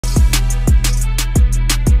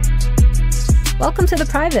Welcome to the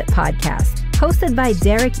Priv8 Podcast, hosted by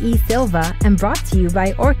Derek E. Silva and brought to you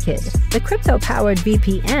by Orchid, the crypto-powered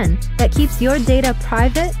VPN that keeps your data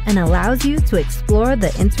private and allows you to explore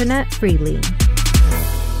the internet freely.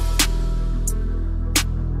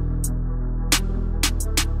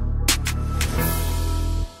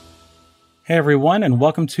 Hey everyone, and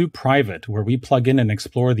welcome to Priv8, where we plug in and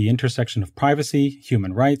explore the intersection of privacy,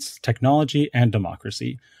 human rights, technology, and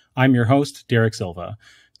democracy. I'm your host, Derek Silva.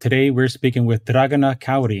 Today, we're speaking with Dragana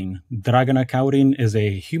Kaurin. Dragana Kaurin is a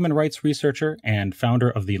human rights researcher and founder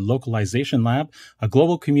of the Localization Lab, a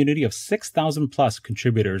global community of 6,000 plus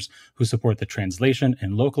contributors who support the translation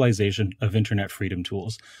and localization of internet freedom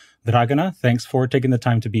tools. Dragana, thanks for taking the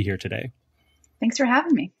time to be here today. Thanks for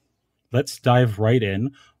having me. Let's dive right in.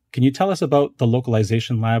 Can you tell us about the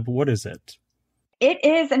Localization Lab? What is it? It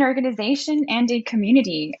is an organization and a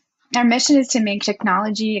community. Our mission is to make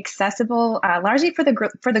technology accessible, largely for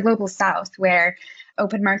the global South, where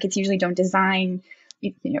open markets usually don't design,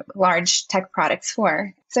 large tech products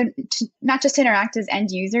for. So not just to interact as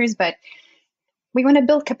end users, but we want to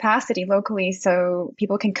build capacity locally so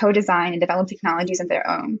people can co-design and develop technologies of their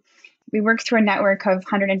own. We work through a network of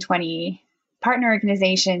 120 partner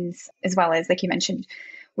organizations, as well as, like you mentioned,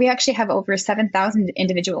 we actually have over 7,000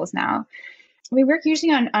 individuals now. We work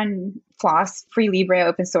usually on FLOSS, free Libre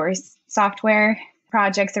open source software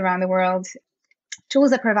projects around the world,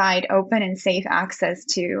 tools that provide open and safe access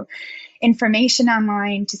to information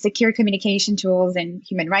online, to secure communication tools and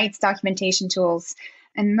human rights documentation tools.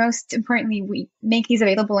 And most importantly, we make these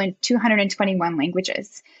available in 221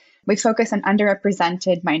 languages. We focus on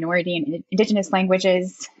underrepresented minority and indigenous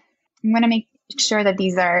languages. We want to make sure that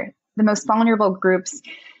these are the most vulnerable groups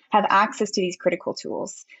have access to these critical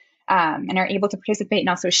tools and are able to participate in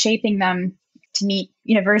also shaping them to meet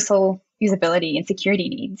universal usability and security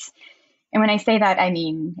needs. And when I say that, I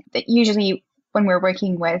mean that usually when we're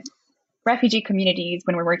working with refugee communities,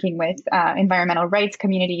 when we're working with environmental rights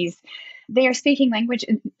communities, they are speaking language,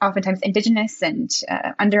 oftentimes indigenous and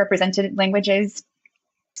underrepresented languages,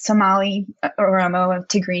 Somali, Oromo,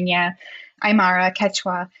 Tigrinya, Aymara,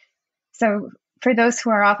 Quechua. So for those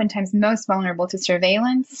who are oftentimes most vulnerable to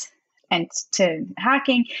surveillance and to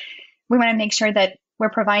hacking, we want to make sure that we're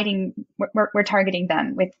targeting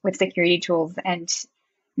them with security tools and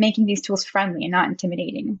making these tools friendly and not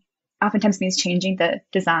intimidating. Oftentimes means changing the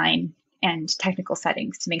design and technical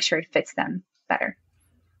settings to make sure it fits them better.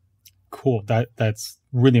 Cool. That's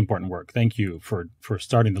really important work. Thank you for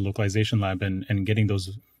starting the Localization Lab and getting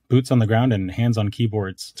those boots on the ground and hands on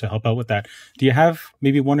keyboards to help out with that. Do you have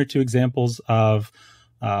maybe one or two examples of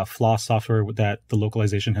FLOSS software that the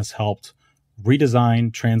localization has helped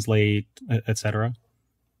redesign, translate, etc.?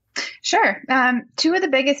 Sure. Two of the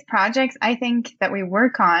biggest projects I think that we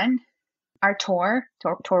work on are Tor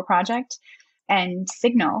project and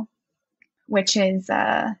Signal, which is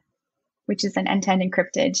an end-to-end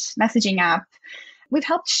encrypted messaging app. We've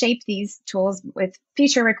helped shape these tools with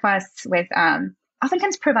feature requests, with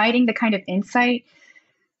oftentimes providing the kind of insight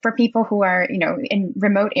for people who are, in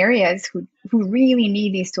remote areas who really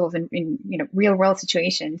need these tools in real world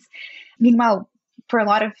situations. Meanwhile, for a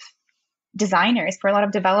lot of designers, for a lot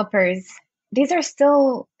of developers, these are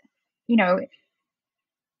still,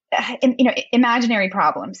 imaginary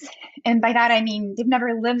problems. And by that, I mean, they've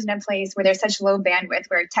never lived in a place where there's such low bandwidth,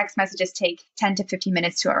 where text messages take 10 to 15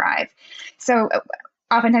 minutes to arrive. So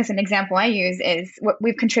oftentimes an example I use is one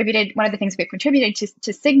of the things we've contributed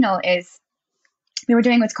to Signal is we were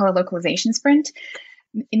doing what's called a localization sprint.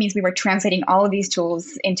 It means we were translating all of these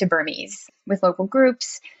tools into Burmese with local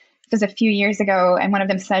groups. It was a few years ago, and one of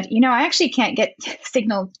them said, I actually can't get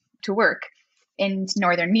Signal to work in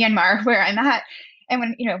northern Myanmar where I'm at. And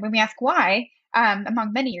when we ask why,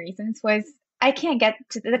 among many reasons, was I can't get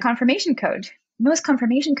to the confirmation code. Most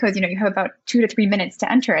confirmation codes, you have about 2 to 3 minutes to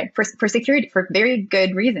enter it for security, for very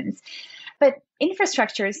good reasons. But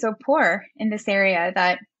infrastructure is so poor in this area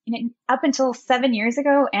that up until 7 years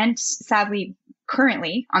ago, and sadly,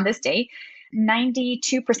 currently on this day,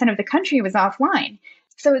 92% of the country was offline.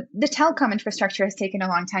 So the telecom infrastructure has taken a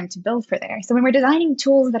long time to build for there. So when we're designing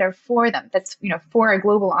tools that are for them, that's for a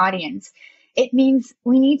global audience, it means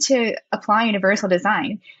we need to apply universal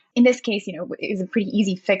design. In this case, it was a pretty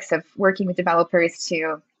easy fix of working with developers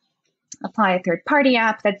to apply a third-party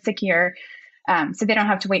app that's secure, so they don't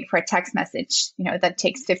have to wait for a text message, that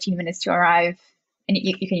takes 15 minutes to arrive, and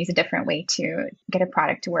you can use a different way to get a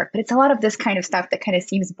product to work. But it's a lot of this kind of stuff that kind of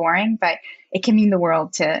seems boring, but it can mean the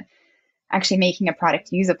world to actually making a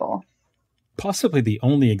product usable. Possibly the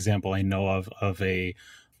only example I know of a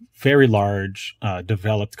very large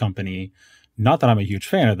developed company, not that I'm a huge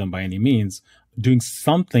fan of them by any means, doing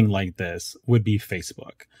something like this would be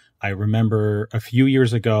Facebook. I remember a few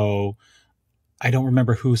years ago, I don't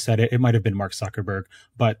remember who said it. It might have been Mark Zuckerberg,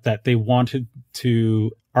 but that they wanted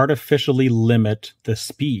to artificially limit the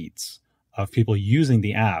speeds of people using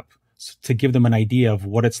the app to give them an idea of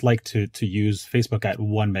what it's like to use Facebook at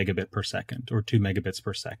 1 megabit per second or 2 megabits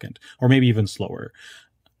per second, or maybe even slower.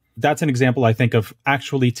 That's an example, I think, of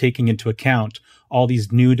actually taking into account all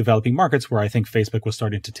these new developing markets where I think Facebook was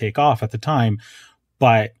starting to take off at the time.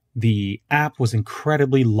 But the app was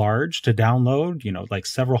incredibly large to download, like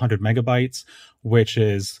several hundred megabytes, which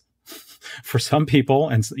is for some people,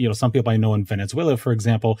 and some people I know in Venezuela, for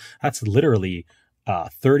example, that's literally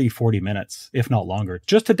 30, 40 minutes, if not longer,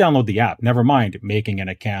 just to download the app. Never mind making an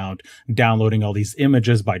account, downloading all these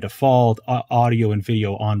images by default, audio and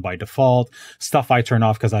video on by default, stuff I turn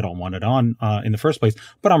off because I don't want it on in the first place,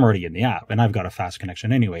 but I'm already in the app and I've got a fast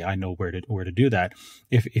connection anyway. I know where to do that.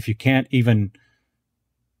 If you can't even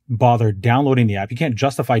bother downloading the app, you can't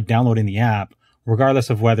justify downloading the app, regardless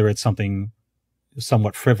of whether it's something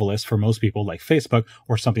somewhat frivolous for most people like Facebook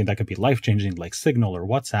or something that could be life-changing like Signal or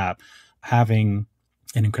WhatsApp. Having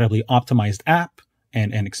an incredibly optimized app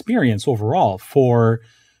and experience overall for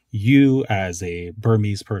you as a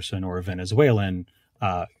Burmese person or a Venezuelan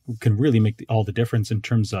can really make all the difference in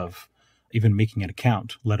terms of even making an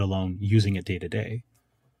account, let alone using it day to day.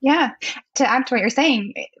 Yeah. To add to what you're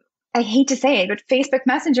saying, I hate to say it, but Facebook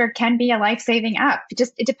Messenger can be a life-saving app.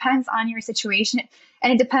 It depends on your situation,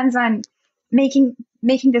 and it depends on making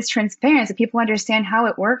this transparent so people understand how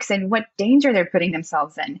it works and what danger they're putting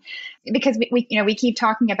themselves in. Because we keep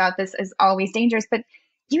talking about this as always dangerous, but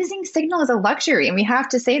using Signal is a luxury, and we have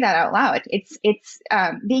to say that out loud. It's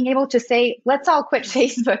being able to say, let's all quit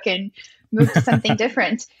Facebook and move to something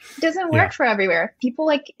different. It doesn't work for everywhere.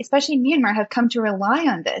 People especially in Myanmar, have come to rely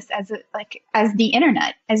on this as the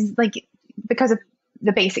internet, because of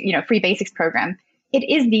the basic, free basics program. It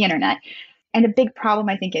is the internet. And a big problem,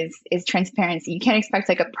 I think, is transparency. You can't expect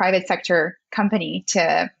a private sector company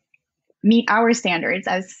to meet our standards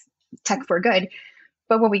as tech for good.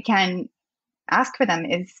 But what we can ask for them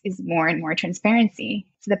is more and more transparency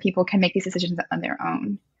so that people can make these decisions on their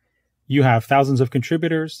own. You have thousands of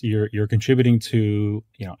contributors. You're contributing to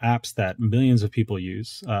apps that millions of people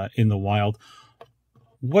use in the wild.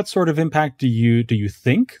 What sort of impact do you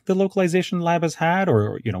think the localization lab has had,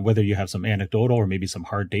 or whether you have some anecdotal or maybe some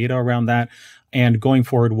hard data around that? And going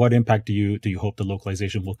forward, what impact do you hope the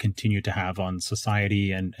localization will continue to have on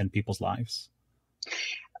society and people's lives?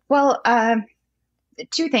 Well,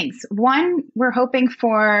 two things. One, we're hoping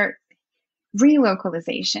for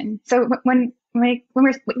relocalization. So when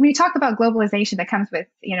we talk about globalization that comes with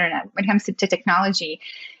the internet, when it comes to technology,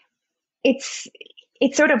 it's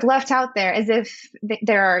sort of left out there as if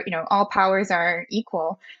there are, all powers are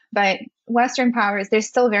equal. But Western powers, there's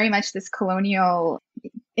still very much this colonial,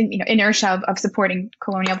 inertia of supporting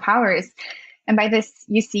colonial powers. And by this,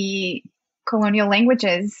 you see colonial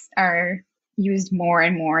languages are used more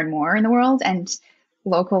and more and more in the world, and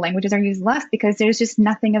local languages are used less because there's just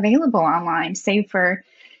nothing available online, save for,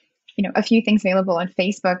 a few things available on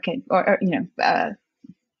Facebook or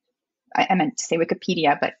I meant to say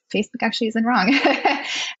Wikipedia, but Facebook actually isn't wrong.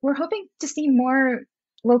 We're hoping to see more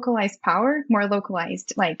localized power, more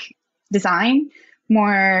localized design,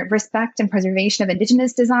 more respect and preservation of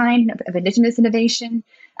indigenous design, of indigenous innovation,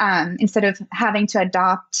 instead of having to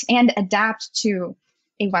adopt and adapt to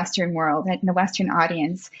a Western world and a Western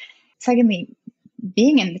audience. Secondly,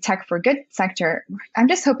 being in the tech for good sector, I'm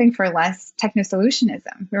just hoping for less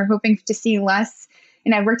techno-solutionism. We're hoping to see less.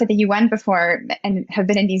 And I've worked at the UN before and have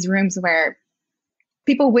been in these rooms where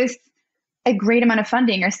people with a great amount of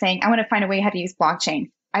funding are saying, I want to find a way how to use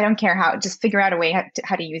blockchain. I don't care how, just figure out a way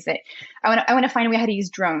how to use it. I want to find a way how to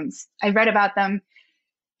use drones. I read about them.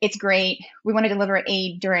 It's great. We want to deliver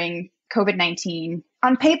aid during COVID-19.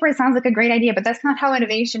 On paper, it sounds like a great idea, but that's not how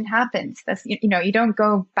innovation happens. That's, you don't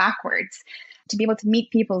go backwards. To be able to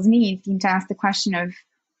meet people's needs, you need to ask the question of,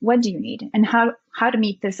 what do you need, and how to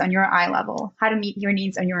meet this on your eye level, how to meet your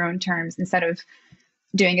needs on your own terms, instead of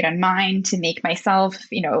doing it on mine to make myself,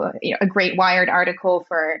 a great Wired article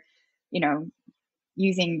for,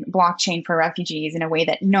 using blockchain for refugees in a way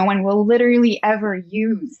that no one will literally ever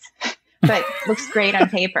use, but looks great on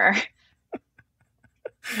paper.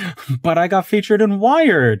 But I got featured in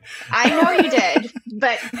Wired. I know you did,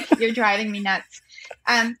 but you're driving me nuts.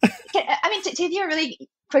 To give you a really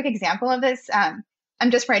quick example of this, I'm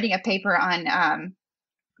just writing a paper on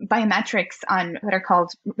biometrics on what are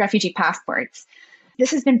called refugee passports. This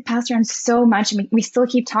has been passed around so much, and we still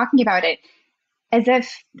keep talking about it as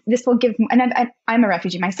if this will give, and I'm a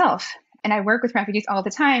refugee myself, and I work with refugees all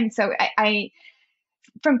the time. So I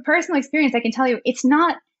from personal experience, I can tell you it's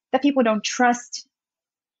not that people don't trust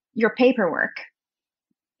your paperwork.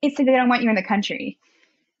 It's that they don't want you in the country.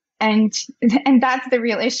 And that's the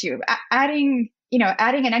real issue. Adding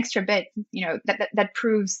an extra bit, that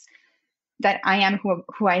proves that I am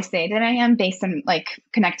who I say that I am, based on like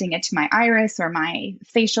connecting it to my iris or my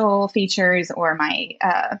facial features or my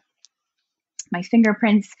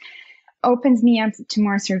fingerprints, opens me up to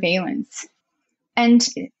more surveillance. And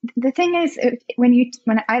the thing is,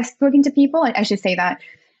 when I've spoken to people, I should say that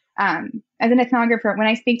as an ethnographer, when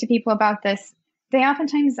I speak to people about this, they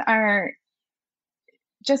oftentimes are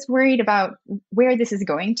just worried about where this is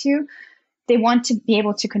going to. They want to be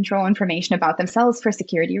able to control information about themselves for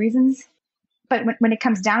security reasons. But when it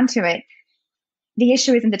comes down to it, the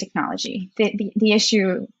issue isn't the technology. The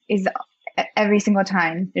issue is every single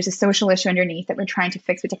time there's a social issue underneath that we're trying to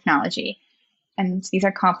fix with technology. And these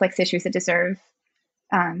are complex issues that deserve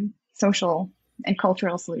social and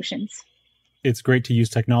cultural solutions. It's great to use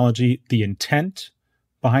technology, the intent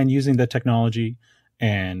behind using the technology,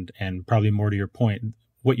 and probably more to your point,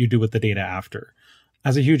 what you do with the data after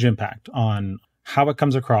has a huge impact on how it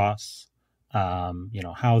comes across,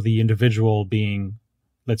 how the individual being,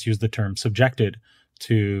 let's use the term, subjected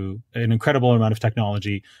to an incredible amount of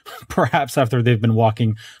technology, perhaps after they've been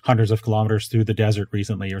walking hundreds of kilometers through the desert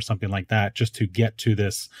recently or something like that, just to get to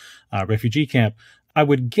this refugee camp. I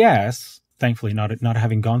would guess, thankfully, not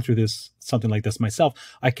having gone through something like this myself,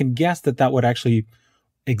 I can guess that would actually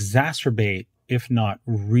exacerbate, if not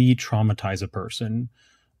re-traumatize a person,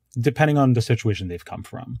 depending on the situation they've come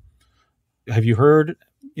from. Have you heard,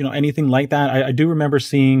 anything like that? I do remember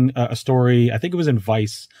seeing a story, I think it was in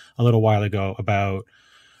Vice a little while ago, about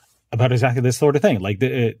exactly this sort of thing. Like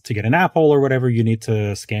to get an Apple or whatever, you need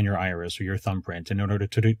to scan your iris or your thumbprint. And in order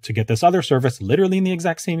to get this other service, literally in the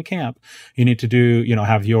exact same camp, you need to do,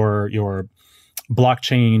 have your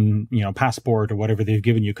blockchain, passport or whatever they've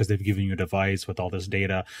given you, because they've given you a device with all this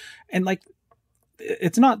data. And like,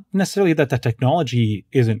 it's not necessarily that the technology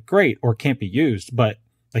isn't great or can't be used, but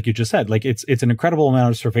like you just said, like it's an incredible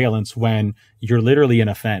amount of surveillance when you're literally in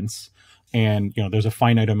a fence and, there's a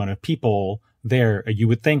finite amount of people there. You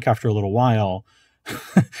would think after a little while,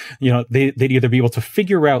 they'd either be able to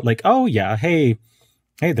figure out like, oh yeah, hey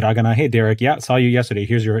Dragana, hey Derek, yeah, saw you yesterday.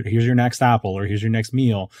 Here's your next apple or here's your next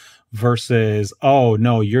meal, versus, oh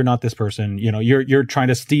no, you're not this person. You're trying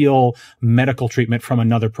to steal medical treatment from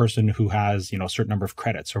another person who has, a certain number of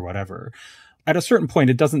credits or whatever. At a certain point,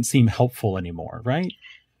 it doesn't seem helpful anymore, right?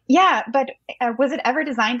 Yeah, but was it ever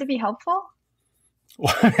designed to be helpful?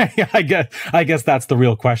 I guess that's the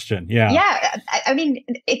real question. Yeah. Yeah. I mean,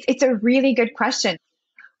 it's a really good question.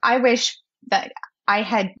 I wish that I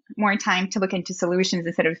had more time to look into solutions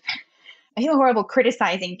instead of, I feel horrible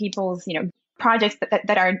criticizing people's, projects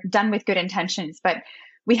that are done with good intentions, but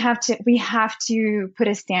we have to put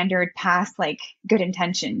a standard past like good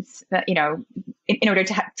intentions that, in order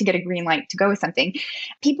to get a green light to go with something.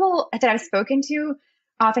 People that I've spoken to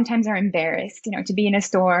oftentimes are embarrassed, to be in a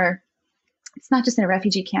store. It's not just in a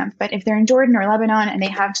refugee camp, but if they're in Jordan or Lebanon and they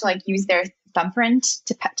have to like use their thumbprint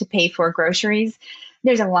to pay for groceries,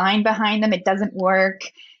 there's a line behind them. It doesn't work.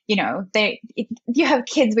 You have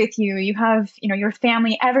kids with you, you have, your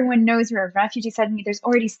family, everyone knows you're a refugee. Suddenly there's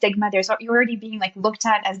already stigma. You're already being like looked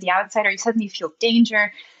at as the outsider. You suddenly feel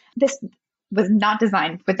danger. This was not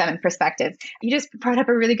designed with them in perspective. You just brought up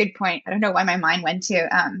a really good point. I don't know why my mind went to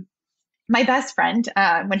my best friend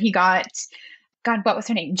when he got, God, what was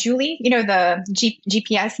her name? Julie, the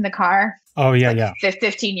GPS in the car. Oh, yeah, like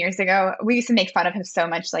 15 years ago. We used to make fun of him so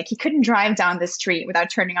much. Like he couldn't drive down the street without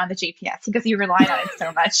turning on the GPS because he relied on it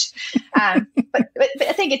so much. But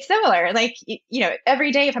I think it's similar. Like,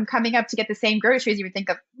 every day if I'm coming up to get the same groceries, you would think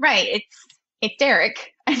of, right, it's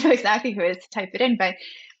Derek. I know exactly who it is to type it in. But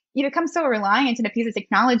you become so reliant on a piece of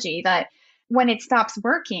technology that when it stops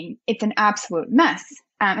working, it's an absolute mess.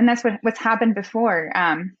 And that's what's happened before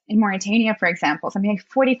in Mauritania, for example. Something like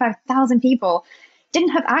 45,000 people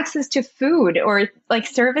didn't have access to food or like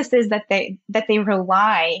services that they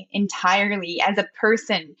rely entirely as a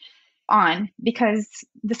person on because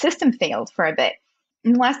the system failed for a bit.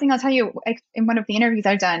 And the last thing I'll tell you, in one of the interviews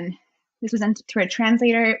I've done, this was through a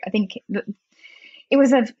translator. I think it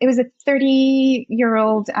was a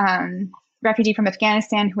 30-year-old refugee from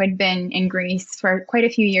Afghanistan who had been in Greece for quite a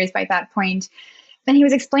few years by that point. And he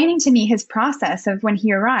was explaining to me his process of when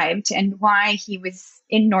he arrived and why he was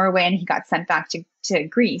in Norway and he got sent back to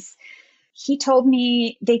Greece. He told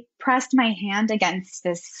me they pressed my hand against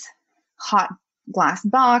this hot glass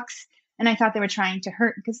box, and I thought they were trying to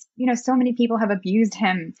hurt because, so many people have abused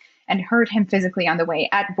him and heard him physically on the way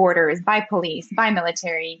at borders, by police, by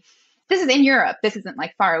military. This is in Europe. This isn't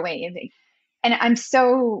like far away. And I'm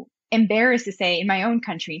so embarrassed to say in my own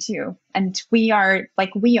country too. And we are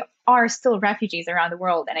still refugees around the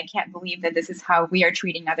world. And I can't believe that this is how we are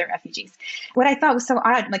treating other refugees. What I thought was so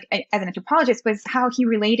odd, like as an anthropologist, was how he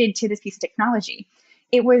related to this piece of technology.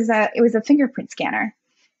 It was a fingerprint scanner.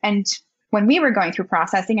 And when we were going through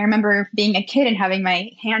processing, I remember being a kid and having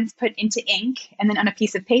my hands put into ink and then on a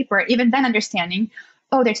piece of paper, even then understanding,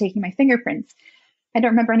 oh, they're taking my fingerprints. I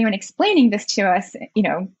don't remember anyone explaining this to us.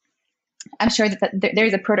 I'm sure that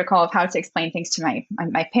there's a protocol of how to explain things to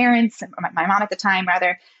my parents, my mom at the time,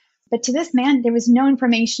 rather. But to this man, there was no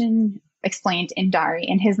information explained in Dari,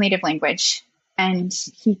 in his native language. And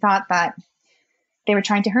he thought that they were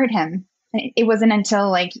trying to hurt him. And it wasn't until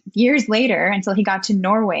like years later, until he got to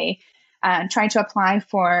Norway, tried to apply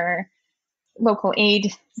for local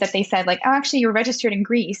aid, that they said, like, oh, actually, you're registered in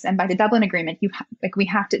Greece. And by the Dublin Agreement, we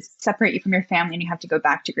have to separate you from your family and you have to go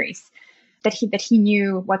back to Greece. That he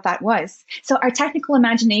knew what that was. So our technical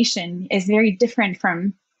imagination is very different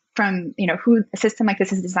from who a system like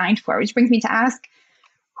this is designed for, which brings me to ask,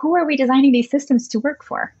 who are we designing these systems to work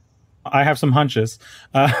for? I have some hunches,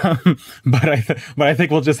 but I think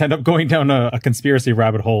we'll just end up going down a conspiracy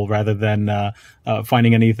rabbit hole rather than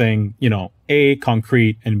finding anything, A,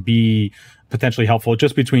 concrete, and B, potentially helpful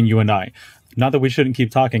just between you and I. Not that we shouldn't keep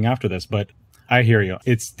talking after this, but I hear you.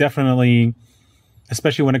 It's definitely,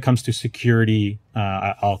 especially when it comes to security,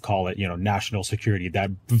 I'll call it, national security, that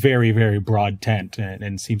very, very broad tent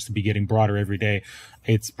and seems to be getting broader every day.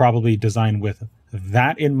 It's probably designed with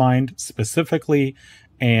that in mind specifically,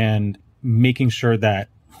 and making sure that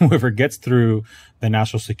whoever gets through the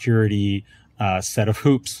national security set of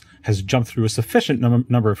hoops has jumped through a sufficient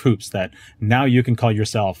number of hoops that now you can call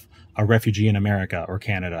yourself a refugee in America or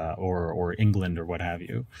Canada or England or what have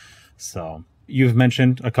you. So you've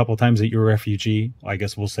mentioned a couple of times that you're a refugee. I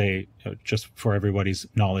guess we'll say, just for everybody's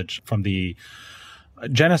knowledge, from the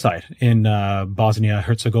genocide in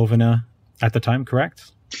Bosnia-Herzegovina at the time,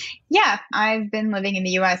 correct? Yeah, I've been living in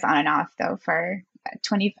the US on and off, though, for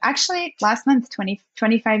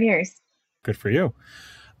 25 years. Good for you.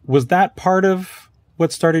 Was that part of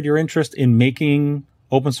what started your interest in making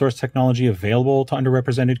open source technology available to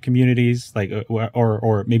underrepresented communities, like,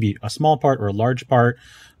 or maybe a small part or a large part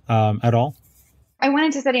at all? I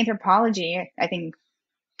wanted to study anthropology, I think,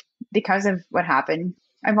 because of what happened.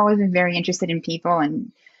 I've always been very interested in people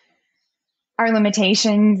and our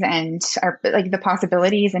limitations and the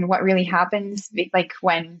possibilities and what really happens, like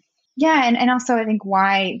when, and also I think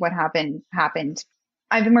why what happened.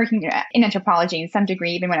 I've been working in anthropology in some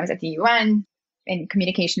degree, even when I was at the UN, in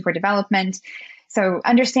communication for development. So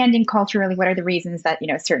understanding culturally what are the reasons that,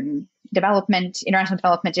 certain international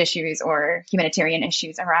development issues or humanitarian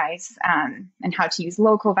issues arise, and how to use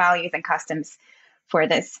local values and customs for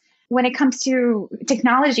this. When it comes to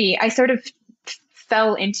technology, I sort of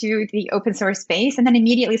fell into the open source space and then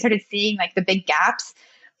immediately started seeing like the big gaps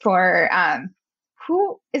for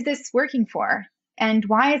who is this working for and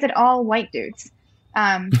why is it all white dudes?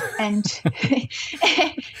 And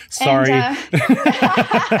sorry. I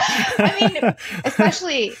mean,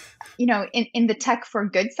 especially, in the tech for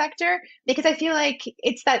good sector, because I feel like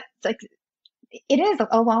it is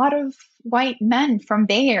a lot of white men from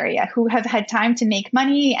Bay Area who have had time to make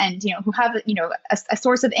money and, who have, a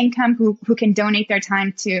source of income, who can donate their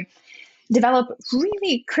time to develop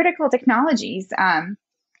really critical technologies.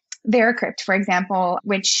 Veracrypt, for example,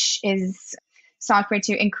 which is software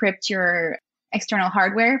to encrypt your external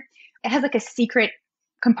hardware. It has like a secret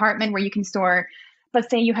compartment where you can store, let's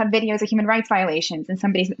say you have videos of human rights violations and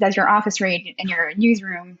somebody does your office raid in your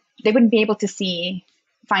newsroom. They wouldn't be able to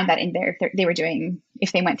find that in there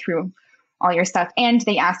if they went through all your stuff and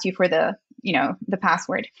they asked you for the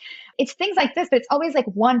password. It's things like this, but it's always like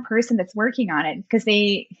one person that's working on it because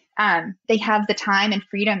they have the time and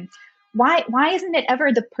freedom. Why isn't it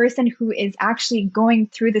ever the person who is actually going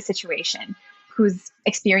through the situation, who's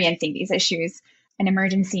experiencing these issues and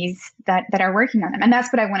emergencies that are working on them? And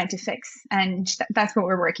that's what I wanted to fix. And that's what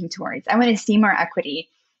we're working towards. I want to see more equity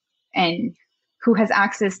and who has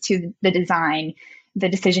access to the design, the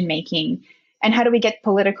decision-making, and how do we get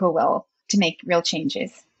political will to make real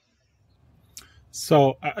changes?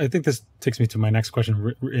 So I think this takes me to my next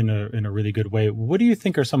question in a really good way. What do you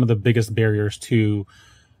think are some of the biggest barriers to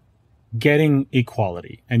getting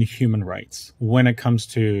equality and human rights when it comes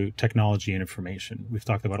to technology and information? We've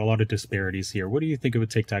talked about a lot of disparities here. What do you think it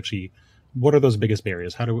would take to actually, what are those biggest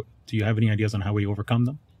barriers? Do you have any ideas on how we overcome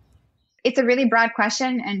them? It's a really broad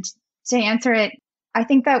question. And to answer it, I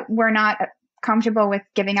think that we're not comfortable with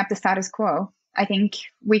giving up the status quo. I think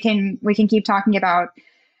we can keep talking about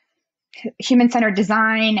human-centered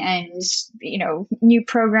design and, new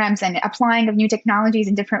programs and applying of new technologies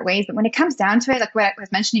in different ways. But when it comes down to it, like what I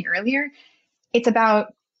was mentioning earlier, it's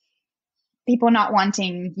about people not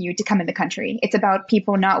wanting you to come in the country. It's about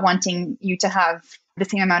people not wanting you to have the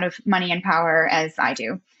same amount of money and power as I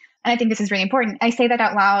do. And I think this is really important. I say that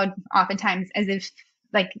out loud oftentimes as if,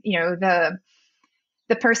 like,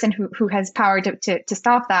 the person who has power to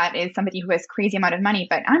stop that is somebody who has crazy amount of money,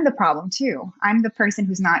 but I'm the problem too. I'm the person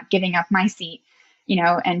who's not giving up my seat,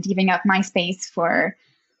 and giving up my space for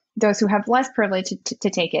those who have less privilege to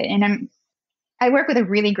take it. And I work with a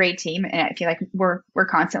really great team, and I feel like we're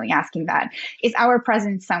constantly asking that. Is our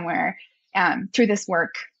presence somewhere through this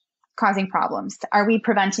work causing problems? Are we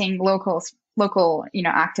preventing local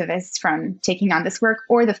activists from taking on this work,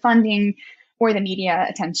 or the funding or the media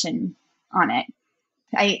attention on it?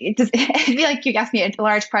 I feel like you asked me a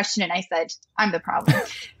large question and I said, I'm the problem.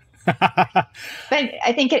 But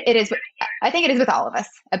I think it is with all of us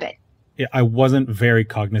a bit. Yeah, I wasn't very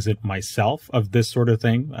cognizant myself of this sort of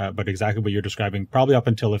thing, but exactly what you're describing, probably up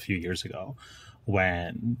until a few years ago,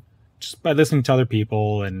 when just by listening to other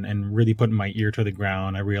people and really putting my ear to the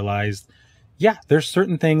ground, I realized, yeah, there's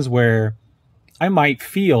certain things where I might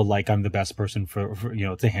feel like I'm the best person for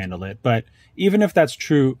to handle it. But even if that's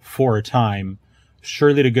true for a time,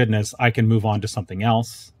 surely to goodness, I can move on to something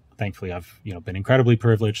else. Thankfully, I've been incredibly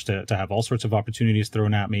privileged to have all sorts of opportunities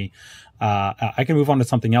thrown at me. I can move on to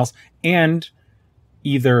something else and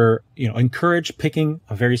either encourage picking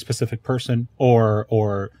a very specific person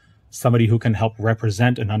or somebody who can help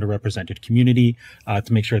represent an underrepresented community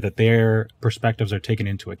to make sure that their perspectives are taken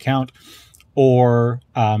into account, or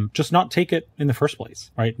just not take it in the first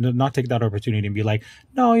place, right? Not take that opportunity and be like,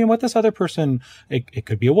 no, you know what, this other person, it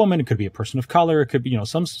could be a woman, it could be a person of color, it could be,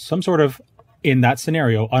 some sort of, in that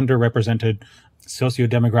scenario, underrepresented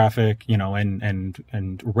socio-demographic,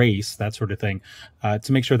 and race, that sort of thing,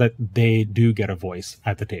 to make sure that they do get a voice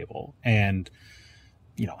at the table. And,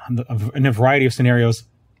 in a variety of scenarios,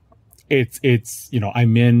 it's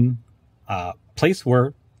I'm in a place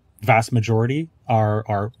where vast majority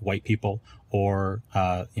are white people, or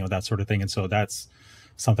that sort of thing, and so that's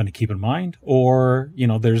something to keep in mind. Or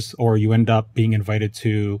or you end up being invited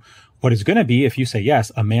to what is going to be, if you say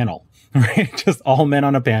yes, a manel, right? Just all men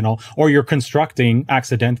on a panel, or you're constructing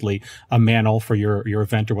accidentally a manel for your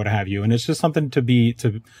event or what have you, and it's just something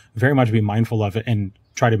to very much be mindful of it and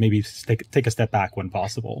try to maybe take a step back when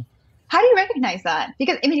possible. How do you recognize that?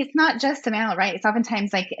 Because it's not just a manel, right? It's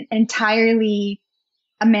oftentimes like an entirely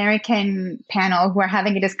American panel who are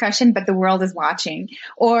having a discussion, but the world is watching,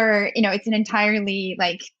 or it's an entirely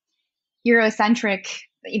like Eurocentric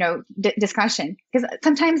discussion, because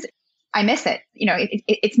sometimes I miss it.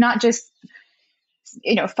 It's not just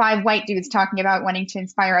 5 white dudes talking about wanting to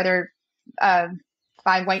inspire other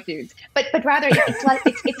 5 white dudes, but rather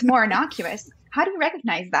it's more innocuous. How do you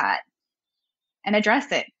recognize that and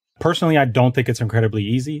address it? Personally, I don't think it's incredibly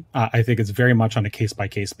easy. I think it's very much on a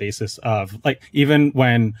case-by-case basis of, like, even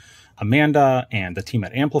when Amanda and the team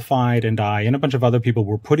at Amplified and I and a bunch of other people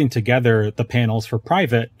were putting together the panels for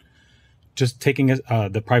Priv8, just taking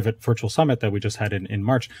the Priv8 virtual summit that we just had in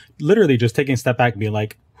March, literally just taking a step back and being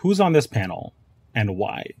like, who's on this panel and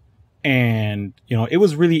why? And, it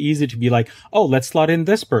was really easy to be like, oh, let's slot in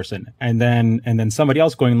this person. And then somebody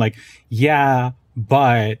else going like, yeah,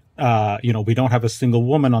 but, we don't have a single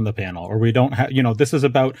woman on the panel, or we don't have, this is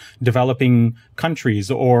about developing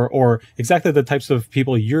countries, or exactly the types of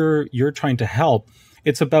people you're trying to help.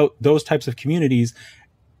 It's about those types of communities.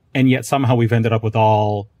 And yet somehow we've ended up with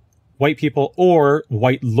all white people or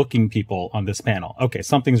white looking people on this panel. Okay,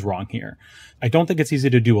 something's wrong here. I don't think it's easy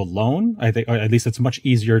to do alone. I think, or at least it's much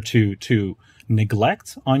easier to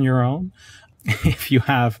neglect on your own. If you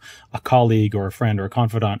have a colleague or a friend or a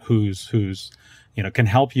confidant who's can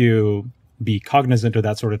help you be cognizant of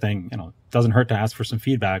that sort of thing, doesn't hurt to ask for some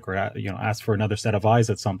feedback, or ask for another set of eyes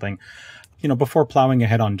at something, before plowing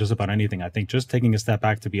ahead on just about anything. I think just taking a step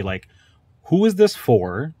back to be like, who is this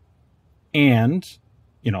for? And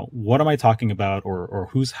what am I talking about, or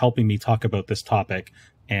who's helping me talk about this topic,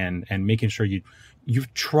 and making sure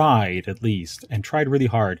you've tried at least, and tried really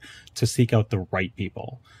hard to seek out the right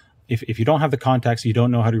people. If you don't have the contacts, you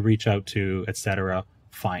don't know how to reach out to, etc.,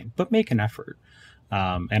 fine, but make an effort.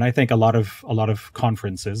 And I think a lot of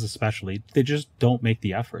conferences, especially, they just don't make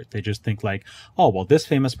the effort. They just think like, oh, well, this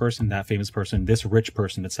famous person, that famous person, this rich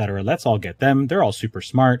person, etc., let's all get them. They're all super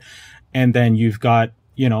smart. And then you've got,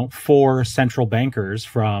 4 central bankers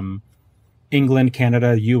from England,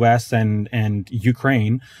 Canada, US, and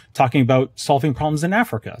Ukraine talking about solving problems in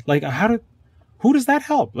Africa. Like, Who does that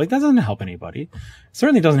help? Like, that doesn't help anybody. It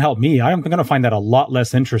certainly doesn't help me. I'm going to find that a lot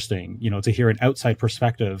less interesting, to hear an outside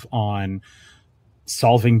perspective on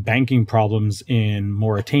solving banking problems in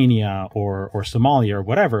Mauritania or Somalia or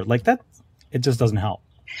whatever. Like that, it just doesn't help.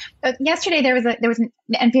 Yesterday, there was an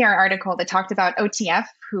NPR article that talked about OTF,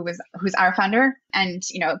 who's our founder, and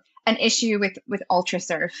an issue with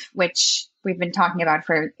UltraSurf, which we've been talking about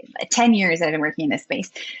for 10 years that I've been working in this space.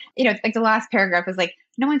 Like the last paragraph was like,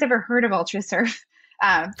 no one's ever heard of UltraSurf.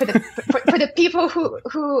 For the people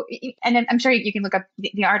who, and I'm sure you can look up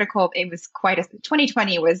the article. It was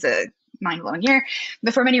 2020 was a mind-blowing year,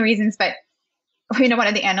 but for many reasons. But one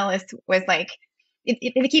of the analysts was like,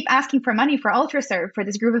 if they keep asking for money for UltraSurf for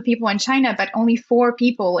this group of people in China, but only 4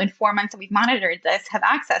 people in 4 months that we've monitored this have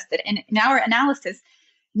accessed it. And in our analysis,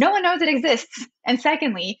 no one knows it exists. And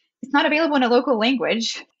secondly, it's not available in a local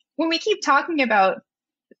language. When we keep talking about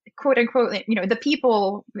quote unquote, the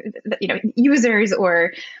people, users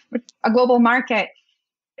or a global market,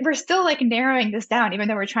 we're still like narrowing this down, even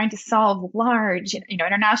though we're trying to solve large,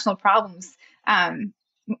 international problems.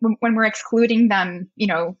 When we're excluding them,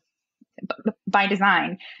 by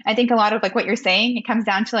design. I think a lot of like what you're saying, it comes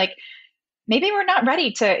down to like, maybe we're not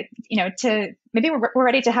ready to, maybe we're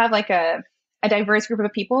ready to have like a diverse group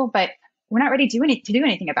of people, but we're not ready to do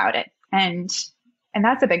anything about it. And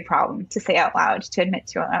that's a big problem to say out loud, to admit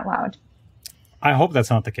to out loud. I hope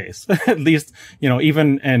that's not the case. At least,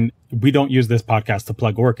 and we don't use this podcast to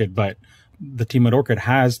plug Orchid, but the team at Orchid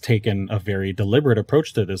has taken a very deliberate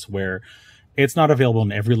approach to this where it's not available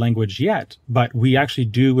in every language yet, but we actually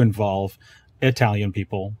do involve Italian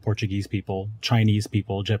people, Portuguese people, Chinese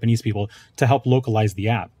people, Japanese people to help localize the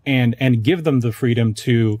app and give them the freedom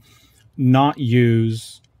to not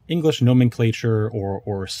use English nomenclature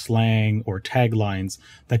or slang or taglines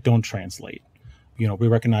that don't translate. We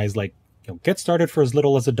recognize like, get started for as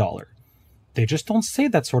little as $1. They just don't say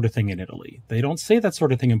that sort of thing in Italy. They don't say that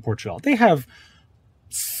sort of thing in Portugal. They have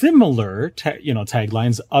similar,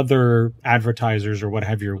 taglines other advertisers or what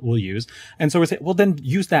have you will use. And so we say, well, then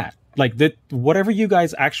use that. Like that, whatever you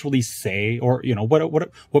guys actually say, or,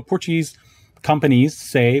 what Portuguese companies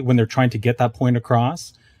say when they're trying to get that point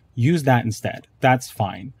across, use that instead. That's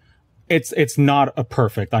fine. It's not a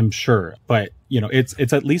perfect, I'm sure, but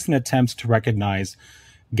it's at least an attempt to recognize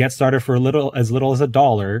get started for little as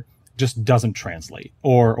 $1 just doesn't translate,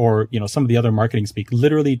 or some of the other marketing speak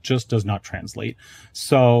literally just does not translate.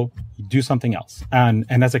 So do something else. And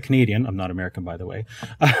as a Canadian, I'm not American, by the way,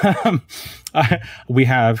 we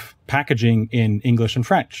have packaging in English and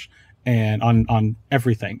French and on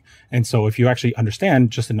everything. And so if you actually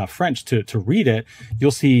understand just enough French to read it,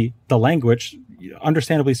 you'll see the language,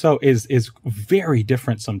 understandably so, is very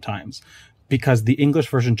different sometimes because the English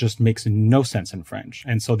version just makes no sense in French.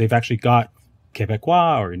 And so they've actually got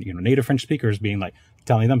Quebecois or native French speakers being like,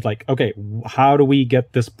 telling them like, okay, how do we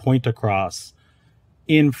get this point across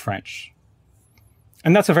in French?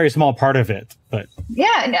 And that's a very small part of it, but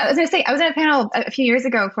yeah. No, I was going to say, I was at a panel a few years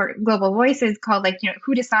ago for Global Voices called like,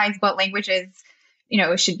 who decides what languages,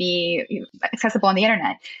 should be accessible on the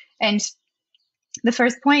internet. And the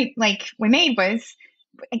first point like we made was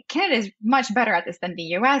Canada is much better at this than the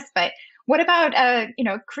US, but what about,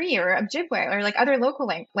 Cree or Ojibwe or like other local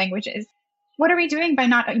languages? What are we doing by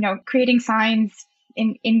not, creating signs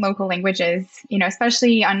in local languages,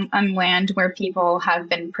 especially on land where people have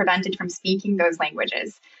been prevented from speaking those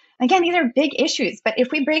languages? Again, these are big issues, but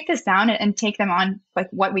if we break this down and take them on like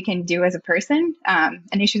what we can do as a person,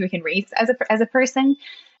 and issues we can raise as a person,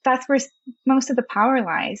 that's where most of the power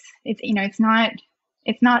lies. It's not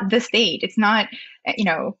the state. It's not,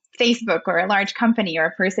 Facebook or a large company or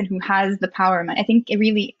a person who has the power. I think it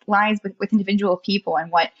really lies with individual people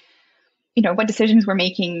and what decisions we're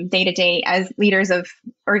making day to day as leaders of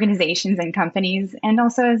organizations and companies, and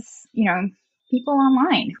also as, people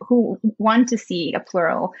online who want to see a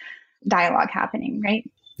plural dialogue happening, right?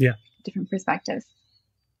 Yeah. Different perspectives.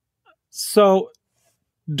 So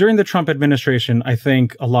during the Trump administration, I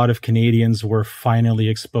think a lot of Canadians were finally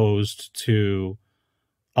exposed to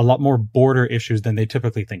a lot more border issues than they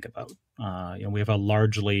typically think about. We have a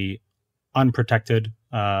largely unprotected,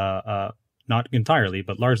 not entirely,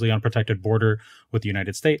 but largely unprotected border with the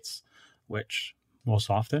United States, which most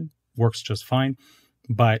often works just fine.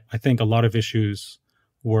 But I think a lot of issues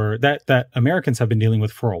were that Americans have been dealing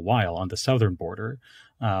with for a while on the southern border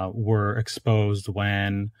were exposed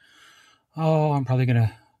when, I'm probably going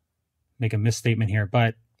to make a misstatement here,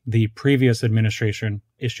 but the previous administration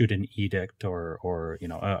issued an edict or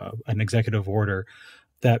an executive order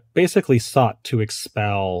that basically sought to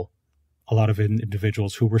expel a lot of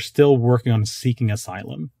individuals who were still working on seeking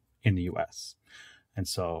asylum in the U.S. And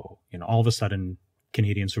so, all of a sudden,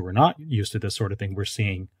 Canadians who were not used to this sort of thing, we're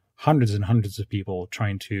seeing hundreds and hundreds of people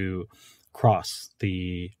trying to cross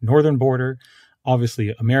the northern border.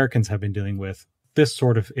 Obviously, Americans have been dealing with this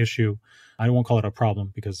sort of issue. I won't call it a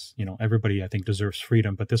problem because, everybody, I think, deserves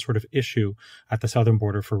freedom. But this sort of issue at the southern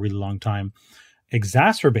border for a really long time,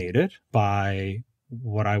 exacerbated by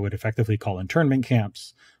what I would effectively call internment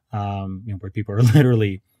camps, where people are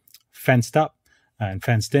literally fenced up and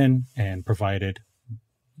fenced in and provided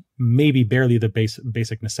maybe barely the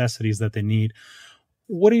basic necessities that they need.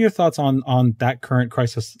 What are your thoughts on that current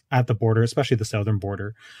crisis at the border, especially the southern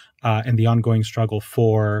border, and the ongoing struggle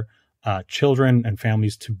for children and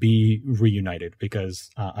families to be reunited?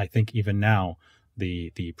 Because I think even now,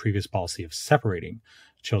 the previous policy of separating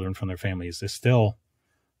children from their families is still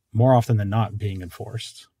more often than not being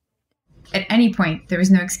enforced. At any point, there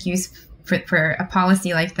was no excuse for a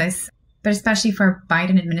policy like this, but especially for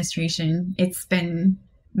Biden administration, it's been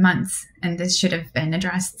months, and this should have been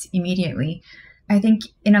addressed immediately. I think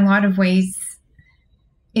in a lot of ways,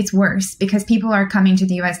 it's worse because people are coming to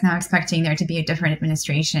the US now expecting there to be a different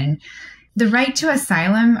administration. The right to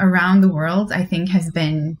asylum around the world, I think, has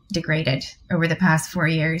been degraded over the past 4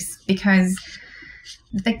 years because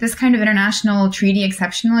this kind of international treaty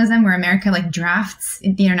exceptionalism where America drafts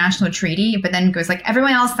the international treaty, but then goes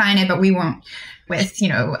everyone else sign it, but we won't. With,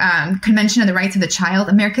 Convention on the Rights of the Child,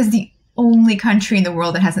 America's the only country in the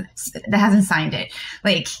world that hasn't signed it.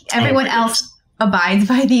 Everyone else abides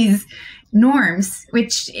by these norms,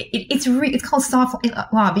 which it's called soft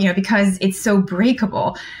law, because it's so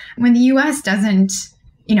breakable. When the U.S. doesn't,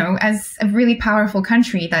 as a really powerful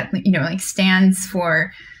country that stands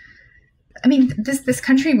for, this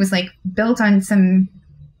country was built on some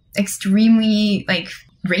extremely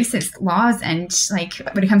racist laws, and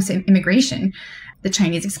when it comes to immigration, the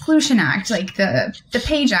Chinese Exclusion Act, the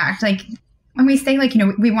Page Act, when we say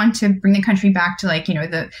we want to bring the country back to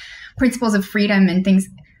the principles of freedom and things,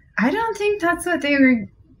 I don't think that's what they were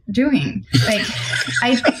doing.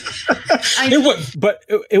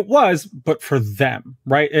 It was, but for them,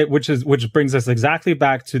 right? Which brings us exactly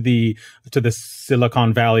back to the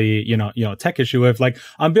Silicon Valley, tech issue of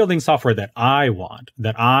I'm building software that I want,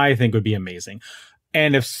 that I think would be amazing.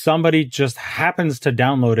 And if somebody just happens to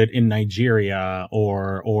download it in Nigeria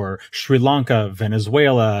or Sri Lanka,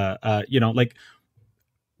 Venezuela,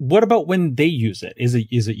 what about when they use it? Is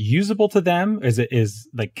it usable to them?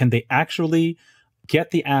 Can they actually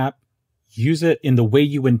get the app, use it in the way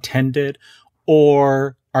you intended?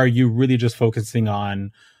 Or are you really just focusing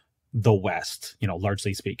on the West,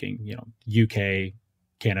 largely speaking, UK,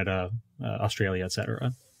 Canada, Australia,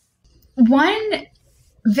 etc.? One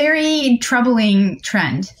very troubling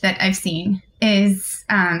trend that I've seen is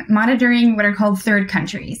monitoring what are called third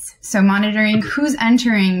countries. So monitoring who's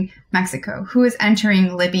entering Mexico, who is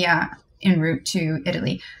entering Libya en route to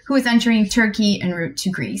Italy, who is entering Turkey en route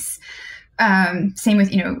to Greece. Same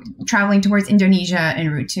with, traveling towards Indonesia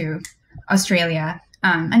en route to Australia,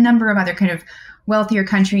 a number of other kind of wealthier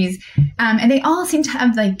countries. And they all seem to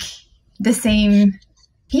have the same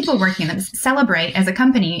people working on them. Celebrate as a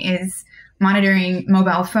company is monitoring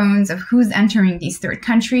mobile phones of who's entering these third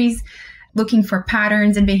countries, looking for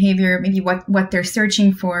patterns in behavior, maybe what they're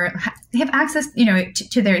searching for. They have access,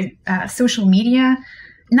 to their social media.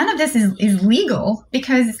 None of this is legal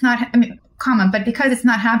because it's not, but because it's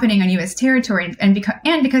not happening on U.S. territory and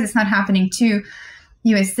because it's not happening to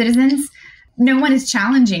U.S. citizens, no one is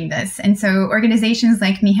challenging this. And so organizations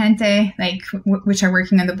like Mi Gente, which are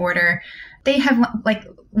working on the border, they have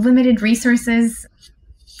limited resources.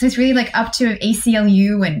 So it's really up to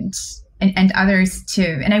ACLU and others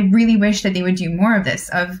too. And I really wish that they would do more of this,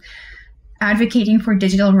 of advocating for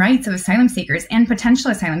digital rights of asylum seekers and potential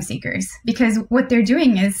asylum seekers, because what they're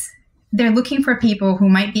doing is they're looking for people who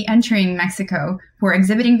might be entering Mexico, who are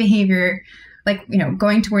exhibiting behavior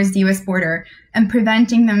going towards the US border, and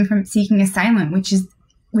preventing them from seeking asylum, which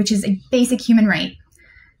is a basic human right.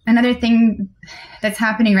 Another thing that's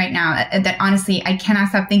happening right now that honestly I cannot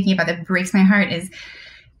stop thinking about, that breaks my heart, is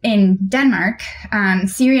in Denmark,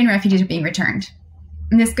 Syrian refugees are being returned.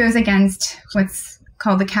 And this goes against what's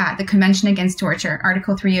called the CAT, the Convention Against Torture,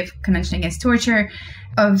 Article 3 of Convention Against Torture,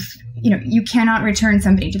 of, you cannot return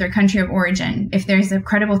somebody to their country of origin if there's a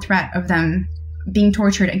credible threat of them being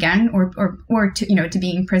tortured again or to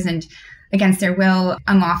being imprisoned against their will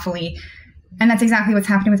unlawfully. And that's exactly what's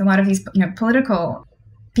happening with a lot of these, political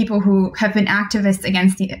people who have been activists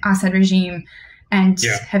against the Assad regime and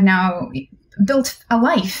have now built a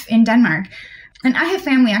life in Denmark. And I have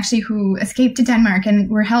family actually who escaped to Denmark and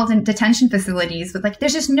were held in detention facilities with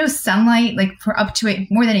there's just no sunlight for up to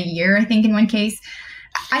more than a year, I think, in one case.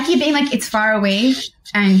 I keep being like, it's far away.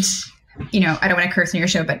 And, you know, I don't want to curse on your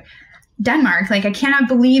show, but Denmark, like, I cannot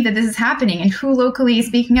believe that this is happening and who locally is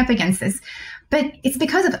speaking up against this. But it's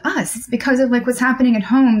because of us. It's because of like what's happening at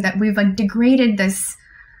home that we've like degraded this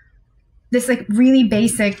like really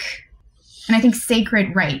basic and I think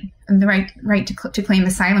sacred right, the right to claim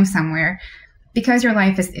asylum somewhere, because your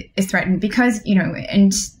life is threatened, because, you know,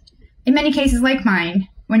 and in many cases like mine,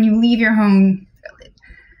 when you leave your home,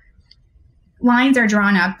 lines are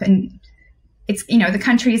drawn up and it's, you know, the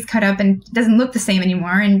country is cut up and doesn't look the same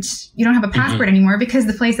anymore, and you don't have a passport anymore because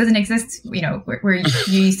the place doesn't exist, you know, where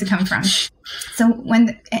you used to come from. So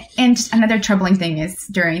and another troubling thing is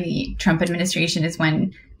during the Trump administration is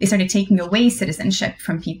when they started taking away citizenship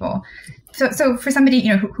from people. So for somebody,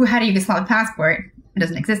 you know, who had a Yugoslav passport, it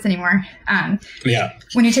doesn't exist anymore.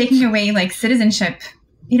 When you're taking away like citizenship,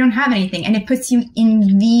 you don't have anything, and it puts you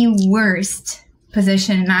in the worst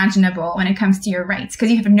position imaginable when it comes to your rights, because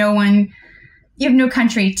you have no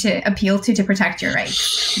country to appeal to protect your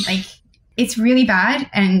rights. Like, it's really bad,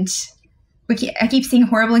 and I keep seeing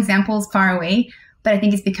horrible examples far away, but I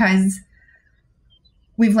think it's because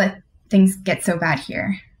we've let things get so bad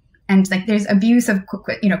here. And like, there's abuse of,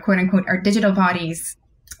 you know, quote unquote, our digital bodies,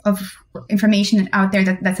 of information out there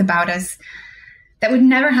that's about us that would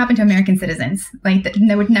never happen to American citizens. Like,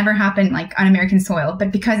 that would never happen like on American soil,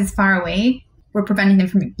 but because it's far away, we're preventing them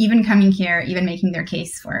from even coming here, even making their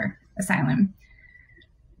case for asylum.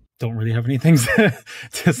 Don't really have anything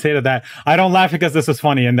to say to that. I don't laugh because this is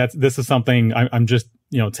funny, and this is something I'm just,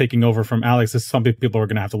 you know, taking over from Alex. This is something people are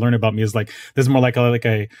going to have to learn about me. Is like, this is more like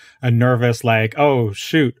a nervous, like, oh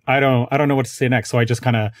shoot, I don't know what to say next. So I just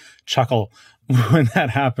kind of chuckle when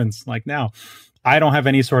that happens. Like, now I don't have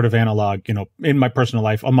any sort of analog, you know, in my personal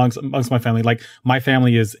life amongst my family. Like, my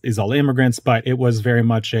family is all immigrants, but it was very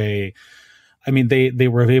much I mean, they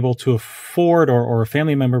were able to afford, or a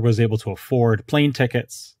family member was able to afford plane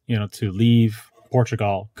tickets, you know, to leave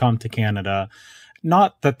Portugal, come to Canada.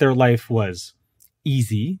 Not that their life was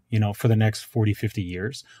easy, you know, for the next 40, 50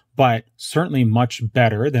 years, but certainly much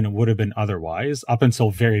better than it would have been otherwise up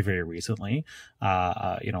until very, very recently.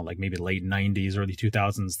 You know, like maybe late 90s, early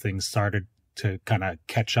 2000s, things started to kind of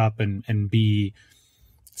catch up and be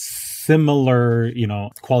similar, you know,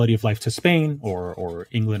 quality of life to Spain or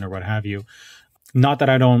England or what have you. Not that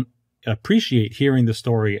I don't appreciate hearing the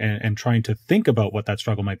story and trying to think about what that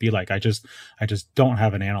struggle might be like. I just don't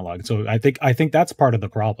have an analog. So I think that's part of the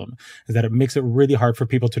problem, is that it makes it really hard for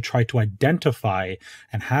people to try to identify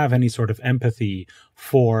and have any sort of empathy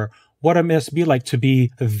for what it must be like to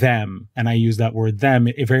be them. And I use that word them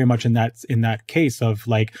very much in that case of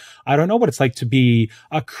like, I don't know what it's like to be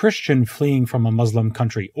a Christian fleeing from a Muslim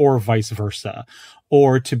country, or vice versa,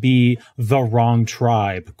 or to be the wrong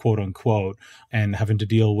tribe, quote unquote, and having to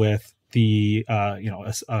deal with the,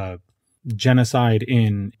 genocide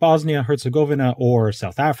in Bosnia, Herzegovina, or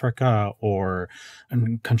South Africa, or a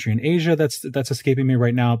country in Asia that's escaping me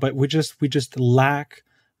right now. But we just lack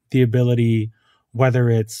the ability, whether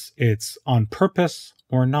it's on purpose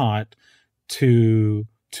or not, to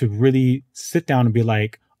really sit down and be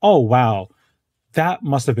like, oh, wow, that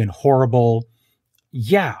must have been horrible.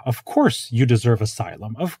 Yeah, of course you deserve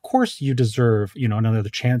asylum. Of course you deserve, you know, another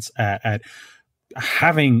chance at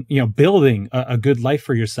having, you know, building a good life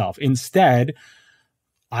for yourself. Instead,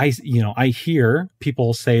 I hear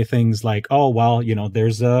people say things like, oh, well, you know,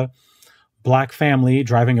 there's a Black family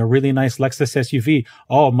driving a really nice Lexus SUV.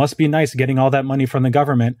 Oh, it must be nice getting all that money from the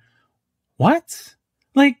government. What?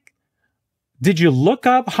 Like, did you look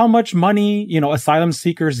up how much money, you know, asylum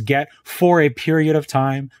seekers get for a period of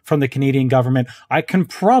time from the Canadian government? I can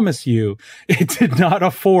promise you it did not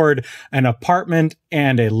afford an apartment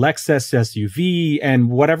and a Lexus SUV and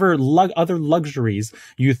whatever other luxuries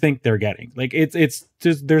you think they're getting. Like, it's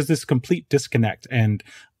just, there's this complete disconnect. And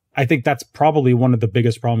I think that's probably one of the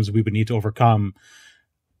biggest problems we would need to overcome.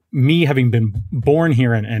 Me having been born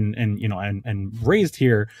here and raised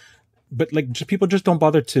here, but like, just people just don't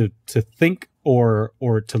bother to think or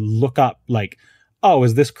to look up, like, oh,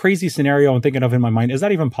 is this crazy scenario I'm thinking of in my mind, is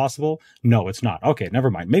that even possible? No, it's not. Okay,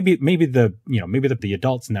 never mind. Maybe the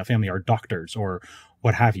adults in that family are doctors or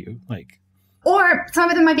what have you. Like, or some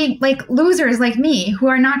of them might be like losers like me who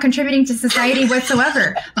are not contributing to society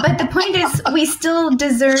whatsoever. But the point is, we still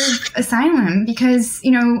deserve asylum because,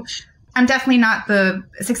 you know, I'm definitely not the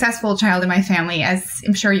successful child in my family. As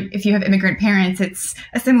I'm sure if you have immigrant parents, it's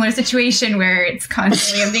a similar situation where it's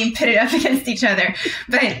constantly being pitted up against each other.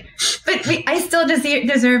 But I still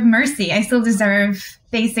deserve mercy. I still deserve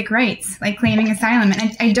basic rights like claiming asylum.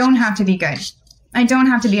 And I don't have to be good. I don't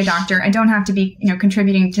have to be a doctor. I don't have to be,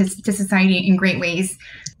 contributing to society in great ways,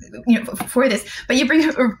 for this. But you bring,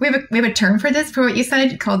 we have a term for this, for what you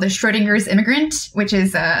said, called the Schrodinger's immigrant, which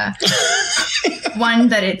is one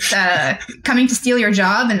that it's coming to steal your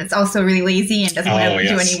job, and it's also really lazy and doesn't want to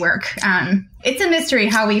do any work. It's a mystery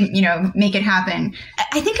how we, make it happen.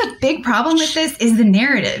 I think a big problem with this is the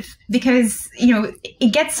narrative, because,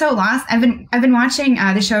 it gets so lost. I've been watching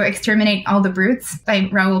the show Exterminate All the Brutes by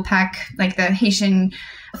Raoul Peck, like the Haitian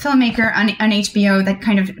filmmaker on HBO, that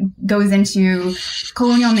kind of goes into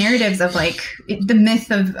colonial narratives of like the myth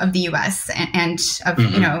of the US and of,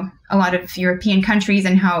 a lot of European countries,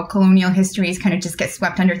 and how colonial histories kind of just get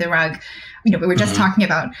swept under the rug. We were just talking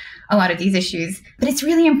about a lot of these issues, but it's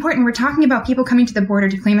really important. We're talking about people coming to the border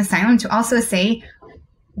to claim asylum, to also say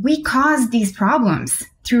we caused these problems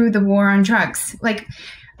through the war on drugs. Like,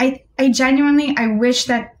 I genuinely, I wish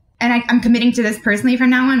that, and I'm committing to this personally from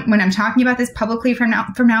now on, when I'm talking about this publicly from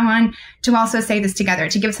now on, to also say this together,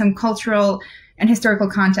 to give some cultural and historical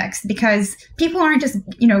context, because people aren't just,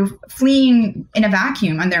 fleeing in a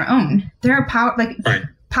vacuum on their own. There are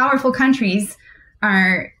powerful countries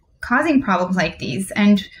are causing problems like these,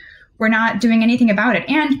 and we're not doing anything about it.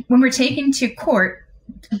 And when we're taken to court,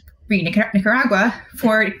 Nicaragua,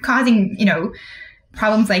 for causing,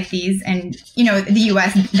 problems like these, and, the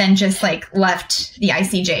US then just like left the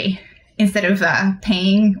ICJ instead of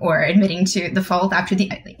paying or admitting to the fault after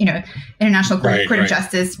the, International Court of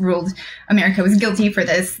Justice ruled America was guilty for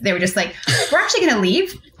this. They were just like, we're actually going to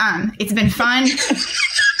leave. It's been fun.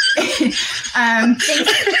 Thank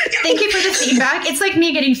you for the feedback. It's like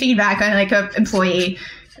me getting feedback on like an employee,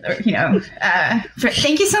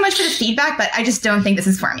 thank you so much for the feedback, but I just don't think this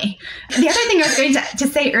is for me. The other thing I was going to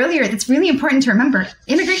say earlier that's really important to remember,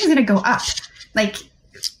 immigration is going to go up, like,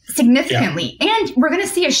 significantly. Yeah. And we're going to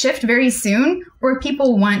see a shift very soon where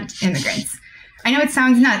people want immigrants. I know it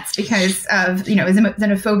sounds nuts because of,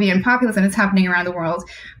 xenophobia and populism that's happening around the world,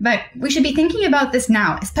 but we should be thinking about this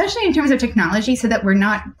now, especially in terms of technology, so that we're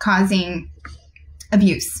not causing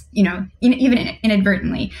abuse, even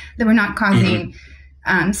inadvertently, that we're not causing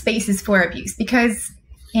spaces for abuse. Because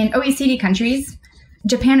in OECD countries,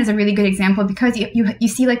 Japan is a really good example, because you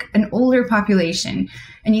see like an older population,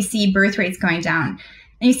 and you see birth rates going down.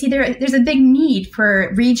 And you see there's a big need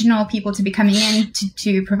for regional people to be coming in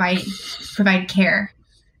to provide care.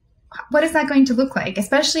 What is that going to look like,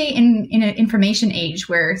 especially in an information age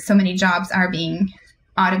where so many jobs are being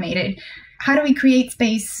automated? How do we create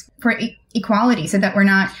space for equality so that we're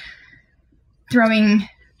not throwing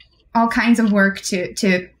all kinds of work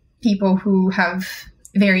to people who have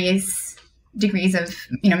various degrees of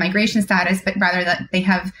migration status, but rather that they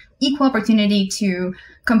have equal opportunity to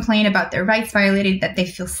complain about their rights violated, that they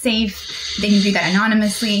feel safe, they can do that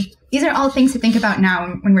anonymously. These are all things to think about now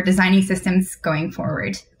when we're designing systems going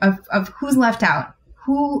forward, of who's left out,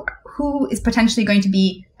 who is potentially going to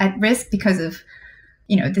be at risk because of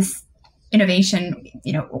this innovation,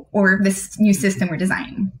 or this new system we're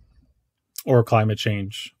designing. Or climate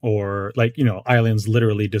change, or islands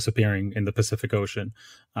literally disappearing in the Pacific Ocean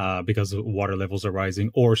because water levels are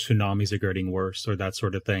rising, or tsunamis are getting worse, or that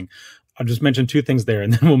sort of thing. I'll just mention two things there,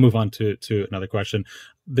 and then we'll move on to another question.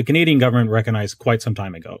 The Canadian government recognized quite some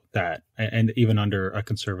time ago that, and even under a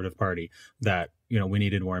conservative party, that we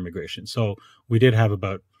needed more immigration. So we did have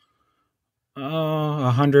about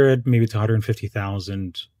 100, maybe to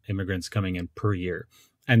 150,000 immigrants coming in per year.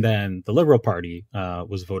 And then the Liberal Party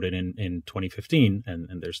was voted in 2015,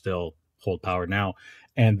 and they're still hold power now.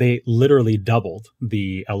 And they literally doubled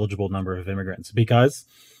the eligible number of immigrants, because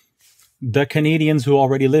the Canadians who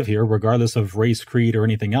already live here, regardless of race, creed, or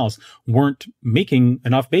anything else, weren't making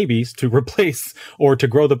enough babies to replace or to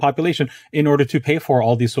grow the population in order to pay for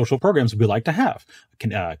all these social programs we like to have.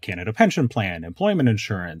 Canada Pension Plan, employment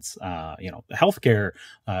insurance, healthcare,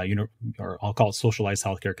 or I'll call it socialized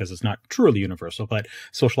healthcare because it's not truly universal, but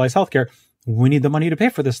socialized healthcare. We need the money to pay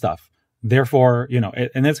for this stuff. Therefore,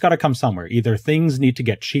 and it's got to come somewhere. Either things need to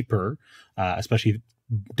get cheaper, especially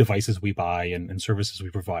devices we buy and services we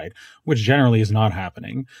provide, which generally is not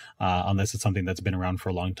happening unless it's something that's been around for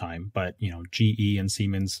a long time. But, GE and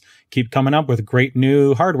Siemens keep coming up with great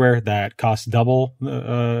new hardware that costs double,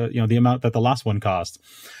 the amount that the last one cost.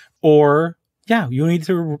 Or, you need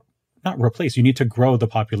to not replace, you need to grow the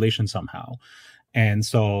population somehow. And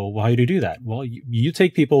so how do you do that? Well, you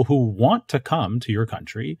take people who want to come to your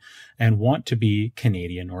country and want to be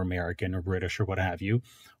Canadian or American or British or what have you,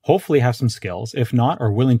 hopefully have some skills, if not,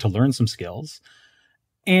 are willing to learn some skills.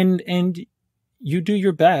 And you do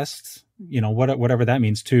your best, whatever that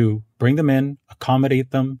means, to bring them in,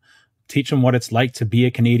 accommodate them, teach them what it's like to be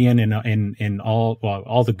a Canadian in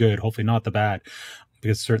all the good, hopefully not the bad,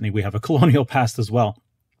 because certainly we have a colonial past as well,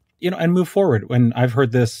 and move forward. When I've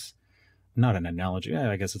heard this, not an analogy,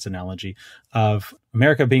 I guess it's an analogy of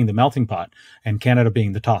America being the melting pot and Canada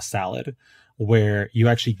being the tossed salad, where you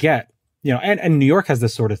actually get, and New York has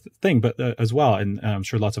this sort of thing, but as well, and I'm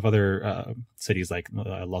sure lots of other cities like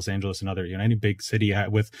Los Angeles and other, any big city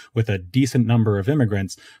with a decent number of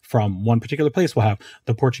immigrants from one particular place will have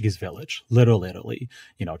the Portuguese village, Little Italy,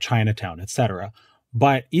 Chinatown, etc.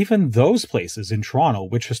 But even those places in Toronto,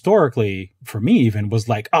 which historically for me even was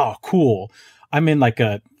like, oh, cool. I'm in like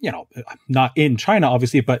not in China,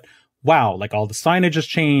 obviously, but wow, like all the signage has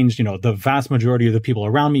changed. The vast majority of the people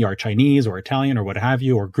around me are Chinese or Italian or what have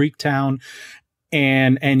you, or Greek town.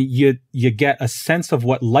 And you get a sense of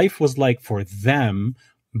what life was like for them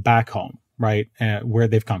back home, right? Where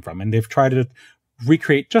they've come from. And they've tried to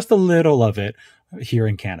recreate just a little of it here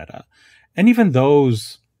in Canada. And even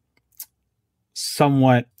those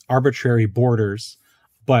somewhat arbitrary borders,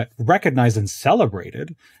 but recognized and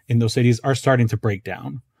celebrated in those cities, are starting to break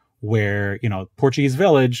down, where, Portuguese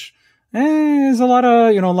village, there's a lot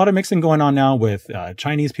of mixing going on now with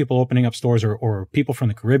Chinese people opening up stores or people from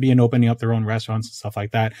the Caribbean opening up their own restaurants and stuff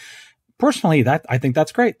like that. Personally, I think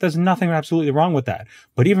that's great. There's nothing absolutely wrong with that.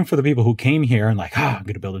 But even for the people who came here and like, I'm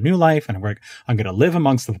going to build a new life and I'm going to live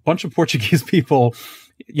amongst a bunch of Portuguese people,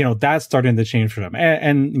 that's starting to change for them.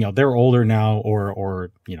 And they're older now,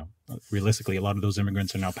 or realistically, a lot of those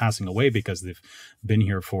immigrants are now passing away because they've been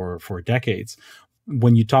here for decades.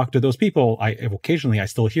 When you talk to those people, occasionally I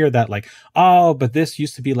still hear that, like, oh, but this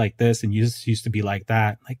used to be like this and this used to be like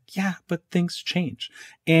that. Like, yeah, but things change.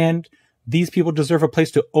 And these people deserve a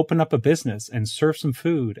place to open up a business and serve some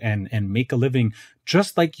food and make a living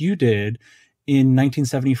just like you did in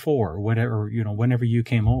 1974, whatever, whenever you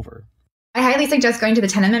came over. I highly suggest going to the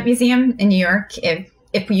Tenement Museum in New York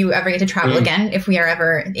if you ever get to travel again, if we are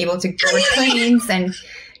ever able to go with planes and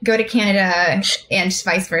go to Canada and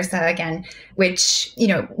vice versa again, which,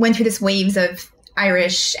 went through this waves of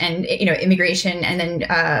Irish and, immigration, and then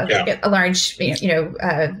a large,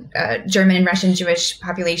 German and Russian Jewish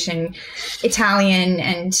population, Italian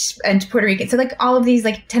and Puerto Rican. So like all of these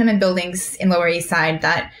like tenement buildings in Lower East Side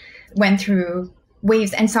that went through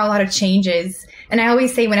waves and saw a lot of changes. And I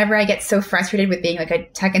always say, whenever I get so frustrated with being like a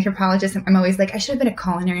tech anthropologist, I'm always like, I should have been a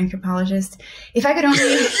culinary anthropologist. If I could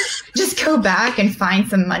only just go back and find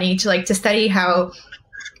some money to study how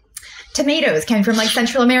tomatoes came from like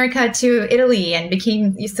Central America to Italy and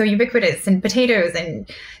became so ubiquitous, and potatoes and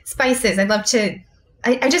spices. I'd love to,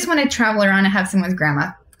 I just want to travel around and have someone's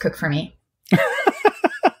grandma cook for me.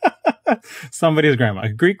 Somebody's grandma, a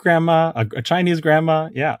Greek grandma, a Chinese grandma.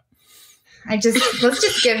 Yeah. let's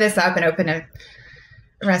just give this up and open a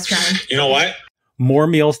restaurant. You know what? More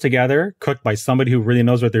meals together, cooked by somebody who really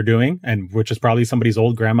knows what they're doing, and which is probably somebody's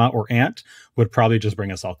old grandma or aunt, would probably just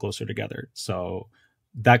bring us all closer together. So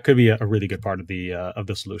that could be a really good part of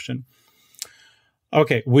the solution.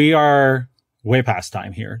 Okay, we are way past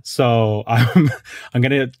time here, so I'm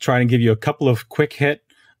going to try and give you a couple of quick hit,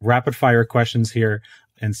 rapid fire questions here,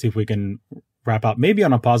 and see if we can wrap up maybe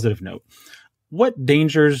on a positive note. What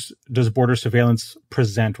dangers does border surveillance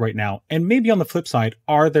present right now? And maybe on the flip side,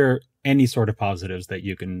 are there any sort of positives that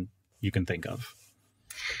you can think of?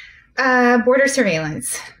 Border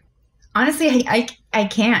surveillance. Honestly, I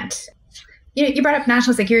can't. You brought up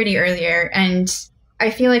national security earlier, and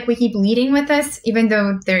I feel like we keep leading with this, even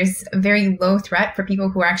though there's a very low threat for people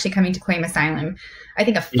who are actually coming to claim asylum. I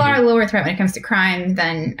think a far lower threat when it comes to crime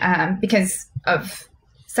than because of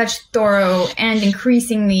such thorough and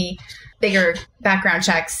increasingly bigger background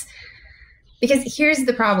checks. Because here's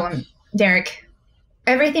the problem, Derek.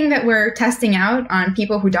 Everything that we're testing out on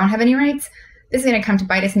people who don't have any rights, this is going to come to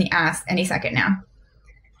bite us in the ass any second now.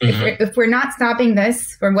 If we're not stopping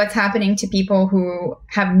this, or what's happening to people who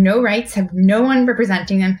have no rights, have no one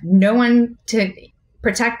representing them, no one to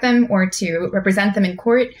protect them or to represent them in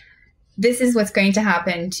court, this is what's going to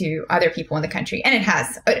happen to other people in the country. And it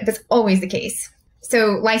has. That's always the case.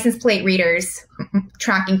 So license plate readers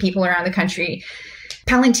tracking people around the country.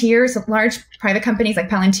 Palantir, so large private companies like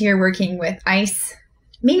Palantir working with ICE.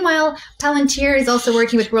 Meanwhile, Palantir is also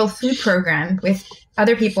working with World Food Program with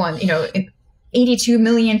other people, 82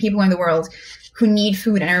 million people in the world who need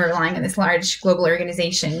food and are relying on this large global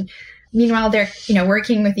organization. Meanwhile, they're,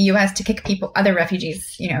 working with the US to kick other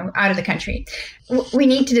refugees, out of the country. We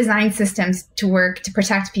need to design systems to work to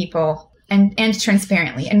protect people and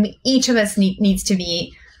transparently. And each of us needs to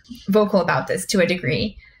be vocal about this to a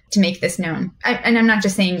degree to make this known. And I'm not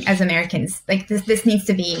just saying as Americans, like this needs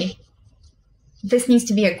to be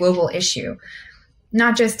a global issue.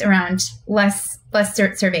 not just around less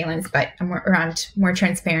surveillance, but around more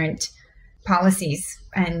transparent policies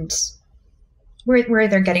and where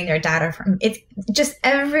they're getting their data from. It's just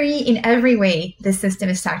in every way, this system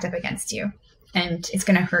is stacked up against you, and it's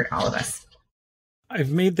going to hurt all of us.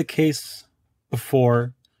 I've made the case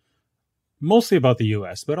before, mostly about the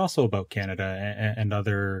US, but also about Canada and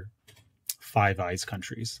other Five Eyes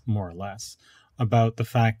countries, more or less, about the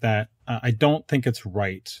fact that I don't think it's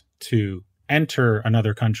right to enter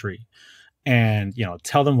another country and,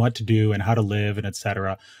 tell them what to do and how to live and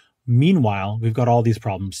etc. Meanwhile, we've got all these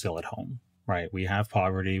problems still at home, right? We have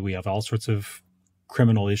poverty. We have all sorts of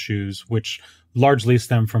criminal issues, which largely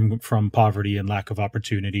stem from poverty and lack of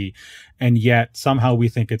opportunity. And yet somehow we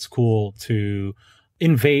think it's cool to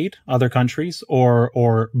invade other countries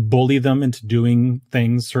or bully them into doing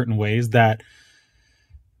things certain ways that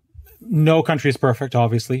no country is perfect,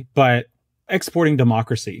 obviously, but exporting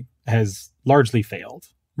democracy has largely failed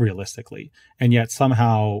realistically. And yet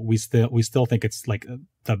somehow we still think it's like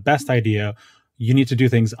the best idea. You need to do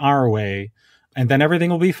things our way and then everything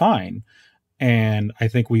will be fine. And I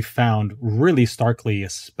think we found really starkly,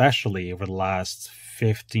 especially over the last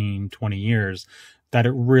 15, 20 years, that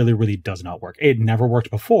it really, really does not work. It never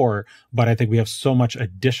worked before, but I think we have so much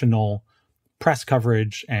additional press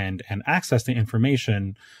coverage and access to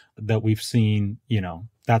information that we've seen,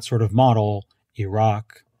 that sort of model,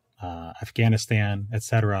 Iraq, Afghanistan,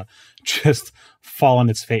 etc., just fall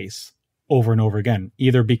on its face over and over again,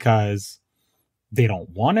 either because they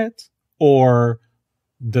don't want it or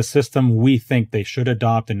the system we think they should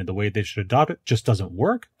adopt and the way they should adopt it just doesn't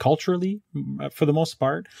work culturally for the most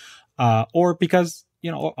part. Or because,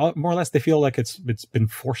 more or less they feel like it's been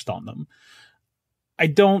forced on them. I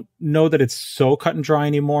don't know that it's so cut and dry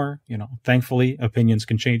anymore. Thankfully, opinions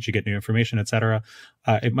can change. You get new information, etc.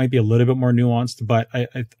 It might be a little bit more nuanced, but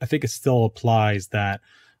I think it still applies that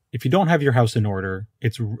if you don't have your house in order,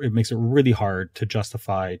 it makes it really hard to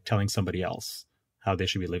justify telling somebody else how they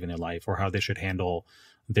should be living their life or how they should handle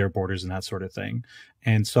their borders and that sort of thing.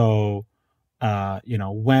 And so,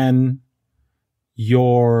 when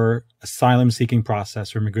your asylum seeking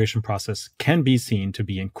process or immigration process can be seen to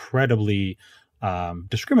be incredibly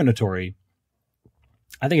discriminatory,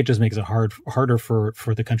 I think it just makes it harder for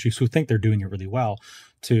the countries who think they're doing it really well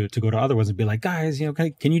to go to other ones and be like, guys,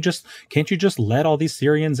 can't you just let all these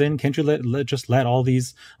Syrians in? Can't you let all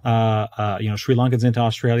these Sri Lankans into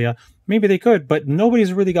Australia? Maybe they could, but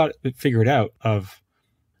nobody's really got it figured out of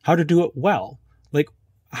how to do it well. Like,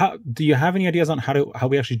 how do you have any ideas on how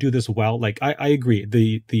we actually do this well? Like, I agree.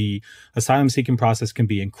 The asylum seeking process can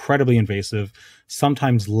be incredibly invasive,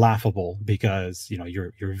 sometimes laughable because,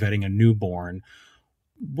 you're vetting a newborn.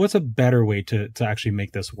 What's a better way to actually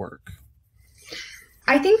make this work?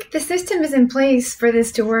 I think the system is in place for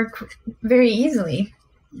this to work very easily.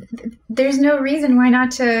 There's no reason why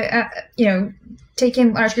not to, take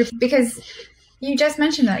in large groups, because you just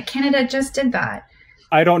mentioned that Canada just did that.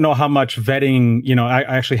 I don't know how much vetting,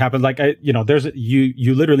 actually happened. Like,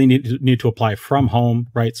 you literally need to apply from home,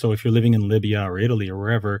 right? So if you're living in Libya or Italy or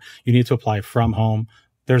wherever, you need to apply from home.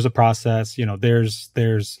 There's a process,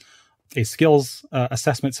 there's a skills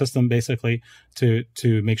assessment system basically to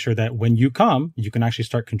make sure that when you come, you can actually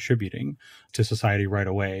start contributing to society right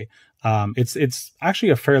away. It's actually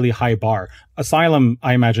a fairly high bar. Asylum,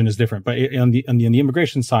 I imagine, is different, but on the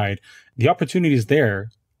immigration side, the opportunity is there,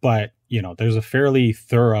 but there's a fairly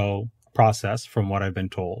thorough process from what I've been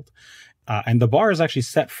told. And the bar is actually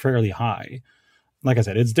set fairly high. Like I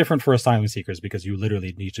said, it's different for asylum seekers because you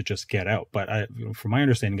literally need to just get out. But from my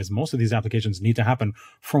understanding is most of these applications need to happen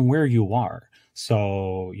from where you are.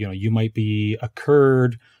 So, you might be a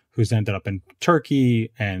Kurd who's ended up in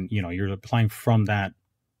Turkey and, you're applying from that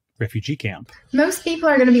refugee camp. Most people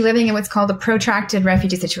are going to be living in what's called a protracted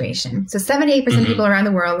refugee situation. So 78% of people around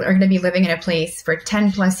the world are going to be living in a place for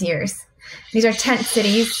 10 plus years. These are tent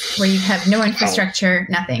cities where you have no infrastructure,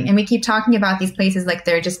 nothing. And we keep talking about these places like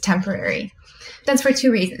they're just temporary. That's for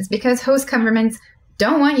two reasons. Because host governments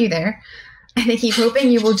don't want you there. And they keep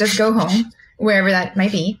hoping you will just go home, wherever that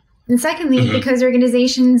might be. And secondly, because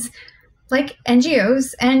organizations like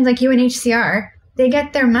NGOs and like UNHCR, they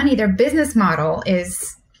get their money. Their business model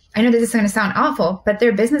is, I know this is going to sound awful, but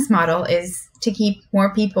their business model is to keep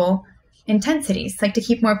more people in tent cities, like to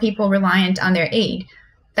keep more people reliant on their aid.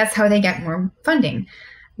 That's how they get more funding.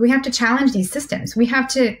 We have to challenge these systems. We have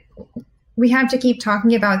to keep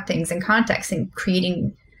talking about things in context and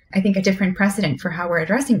creating, I think, a different precedent for how we're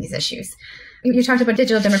addressing these issues. You talked about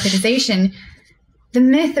digital democratization. The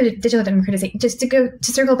myth of digital democratization, just to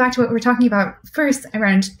circle back to what we were talking about first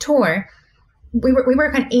around Tor, we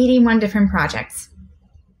work on 81 different projects.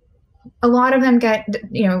 a lot of them get,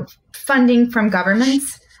 funding from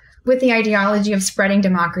governments with the ideology of spreading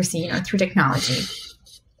democracy, through technology.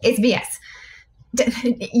 It's BS.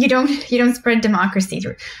 You don't spread democracy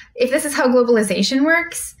through. If this is how globalization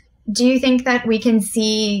works, do you think that we can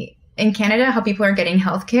see in Canada how people are getting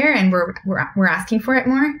healthcare and we're asking for it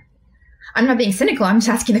more? I'm not being cynical. I'm just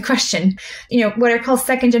asking the question. What are called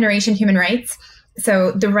second generation human rights.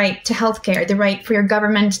 So the right to healthcare, the right for your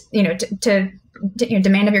government, to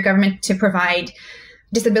demand of your government to provide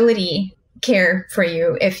disability care for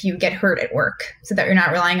you if you get hurt at work, so that you're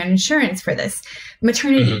not relying on insurance for this.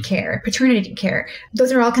 Maternity care, paternity care.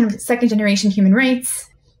 Those are all kind of second generation human rights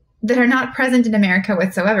that are not present in America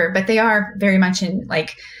whatsoever, but they are very much in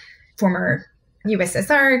like former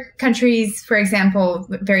USSR countries, for example,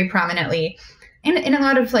 very prominently, and in a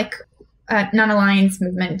lot of like non-alliance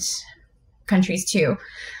movement countries too.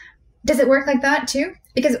 Does it work like that too?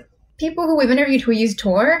 Because people who we've interviewed who use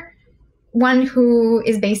Tor, one who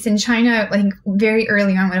is based in China, I think very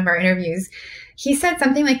early on one of our interviews, he said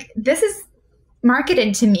something like, this is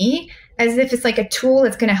marketed to me as if it's like a tool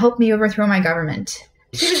that's going to help me overthrow my government.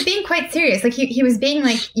 He was being quite serious. Like he was being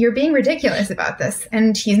like, you're being ridiculous about this.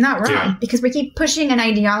 And he's not wrong, because we keep pushing an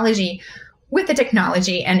ideology with the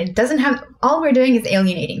technology, and it doesn't have, all we're doing is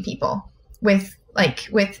alienating people with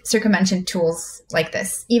circumvention tools like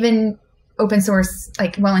this, even open source,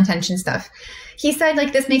 like well-intentioned stuff. He said,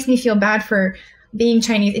 like, this makes me feel bad for being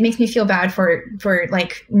Chinese. It makes me feel bad for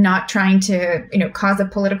like not trying to, cause a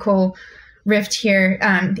political rift here.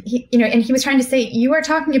 And he was trying to say, you are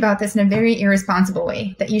talking about this in a very irresponsible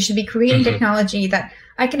way, that you should be creating technology that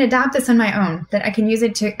I can adapt this on my own, that I can use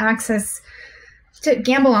it to to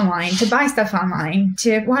gamble online, to buy stuff online,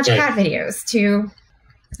 to watch cat videos, to,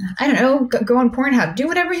 I don't know, go on Pornhub, do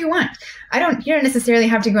whatever you want. You don't necessarily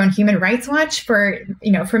have to go on Human Rights Watch for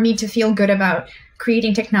me to feel good about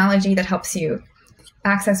creating technology that helps you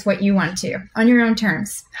access what you want to on your own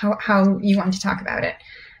terms, how you want to talk about it.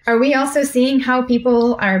 Are we also seeing how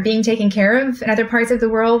people are being taken care of in other parts of the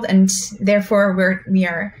world, and therefore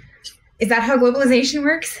is that how globalization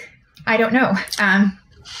works? I don't know.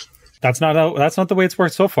 That's not the way it's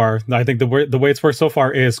worked so far. I think the way it's worked so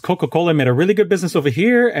far is Coca-Cola made a really good business over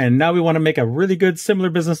here, and now we want to make a really good similar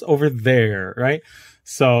business over there, right?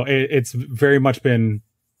 So it's very much been,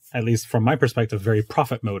 at least from my perspective, very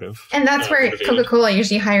profit motive. And that's where Coca-Cola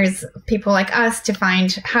usually hires people like us to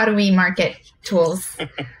find, how do we market tools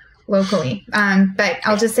locally? But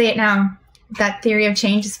I'll just say it now, that theory of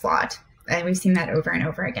change is flawed. And we've seen that over and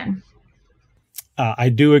over again. I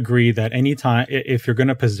do agree that anytime, if you're going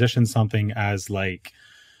to position something as like,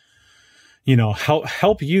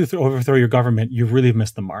 help you overthrow your government, you've really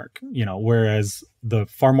missed the mark, whereas the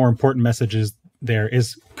far more important message is there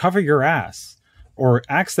is cover your ass or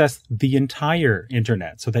access the entire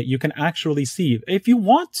internet so that you can actually see, if you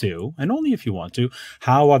want to, and only if you want to,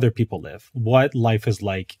 how other people live, what life is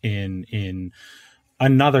like in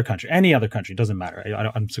another country, any other country, doesn't matter.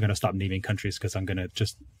 I'm just going to stop naming countries because I'm going to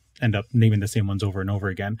just end up naming the same ones over and over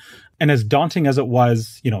again. And as daunting as it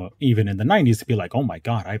was, even in the 90s, to be like, oh my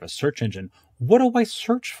God, I have a search engine. What do I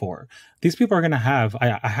search for? These people are going to have,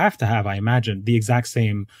 I have to have, I imagine, the exact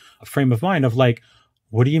same frame of mind of like,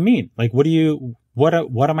 what do you mean? Like, what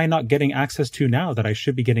am I not getting access to now that I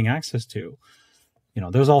should be getting access to?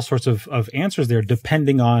 There's all sorts of answers there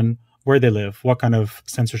depending on where they live, what kind of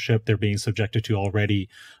censorship they're being subjected to already.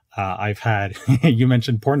 I've had, you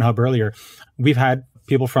mentioned Pornhub earlier. We've had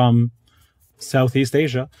people from Southeast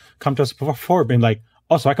Asia come to us before being like,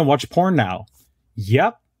 oh, so I can watch porn now.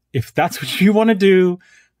 Yep. If that's what you want to do,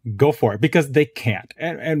 go for it, because they can't.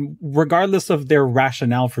 And regardless of their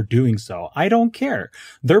rationale for doing so, I don't care.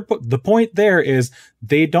 The point there is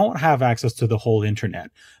they don't have access to the whole internet.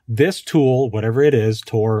 This tool, whatever it is,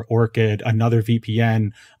 Tor, Orchid, another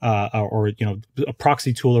VPN, or a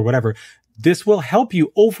proxy tool or whatever, this will help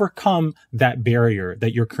you overcome that barrier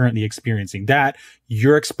that you're currently experiencing, that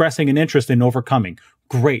you're expressing an interest in overcoming.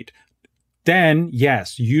 Great. Then,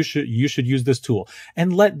 yes, you should use this tool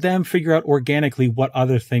and let them figure out organically what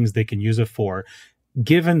other things they can use it for,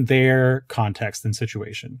 given their context and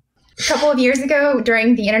situation. A couple of years ago,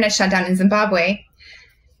 during the internet shutdown in Zimbabwe,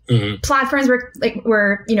 platforms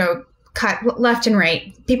were cut left and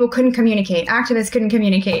right. People couldn't communicate. Activists couldn't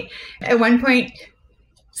communicate. At one point,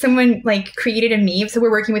 someone created a meme. So we're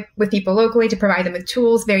working with people locally to provide them with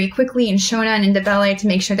tools very quickly in Shona and in Ndebele to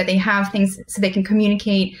make sure that they have things so they can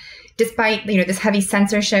communicate despite, this heavy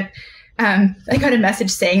censorship. I got a message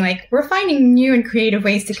saying like, we're finding new and creative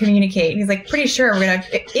ways to communicate. And he's like, pretty sure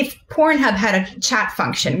if Pornhub had a chat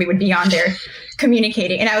function, we would be on there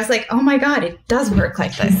communicating. And I was like, oh my God, it does work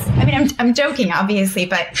like this. I mean, I'm joking, obviously,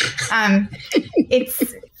 but it's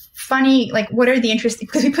funny. Like, what are the interesting,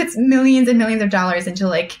 because we put millions and millions of dollars into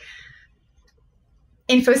like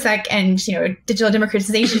InfoSec and, digital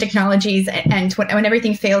democratization technologies. And when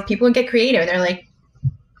everything failed, people would get creative. They're like,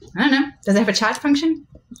 I don't know, does it have a chat function?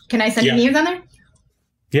 Can I send memes on there?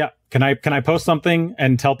 Yeah. Can I post something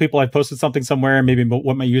and tell people I've posted something somewhere and maybe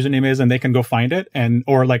what my username is and they can go find it,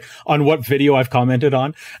 or like on what video I've commented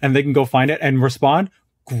on and they can go find it and respond?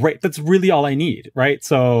 Great. That's really all I need, right?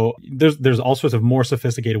 So there's all sorts of more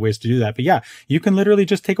sophisticated ways to do that. But yeah, you can literally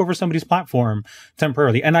just take over somebody's platform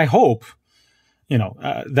temporarily. And I hope,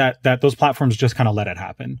 that those platforms just kind of let it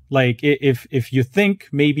happen. Like if you think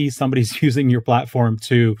maybe somebody's using your platform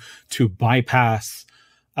to bypass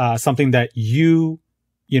something that you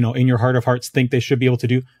in your heart of hearts think they should be able to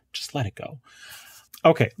do, just let it go.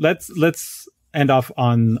 Okay, let's end off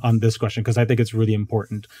on this question, because I think it's really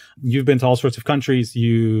important. You've been to all sorts of countries.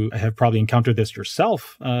 You have probably encountered this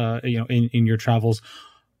yourself, in your travels,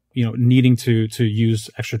 needing to use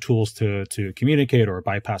extra tools to communicate or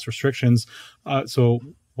bypass restrictions. So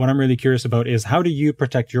what I'm really curious about is, how do you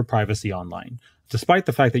protect your privacy online, despite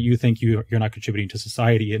the fact that you think you're not contributing to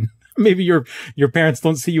society and maybe your parents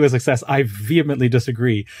don't see you as a success? I vehemently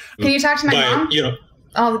disagree. Can you talk to my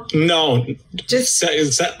mom? No, just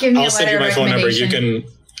give me I'll send you my phone number.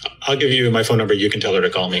 I'll give you my phone number. You can tell her to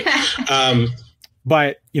call me.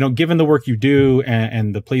 But, given the work you do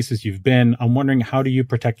and the places you've been, I'm wondering, how do you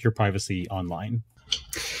protect your privacy online?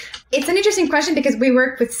 It's an interesting question, because we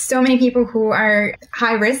work with so many people who are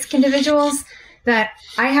high-risk individuals that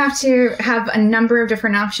I have to have a number of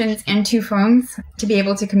different options and 2 phones to be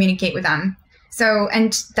able to communicate with them. So,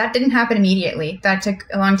 and that didn't happen immediately. That took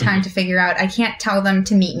a long time to figure out. I can't tell them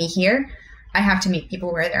to meet me here. I have to meet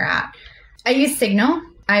people where they're at. I use Signal.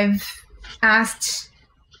 I've asked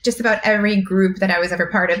just about every group that I was ever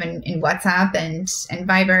part of in WhatsApp and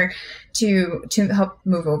Viber to help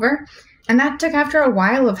move over. And that took after a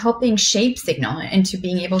while of helping shape Signal into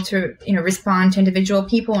being able to, respond to individual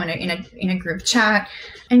people in a group chat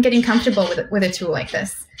and getting comfortable with a tool like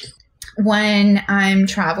this. When I'm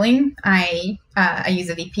traveling, I use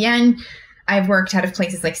a VPN. I've worked out of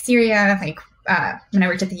places like Syria, when I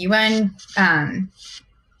worked at the UN.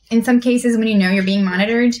 In some cases, when you're being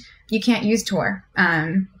monitored, you can't use Tor.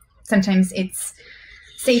 Sometimes it's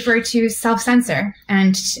safer to self-censor.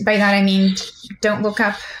 And by that, I mean, don't look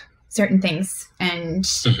up certain things. And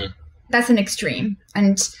that's an extreme.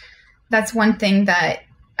 And that's one thing that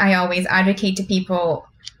I always advocate to people.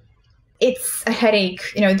 It's a headache.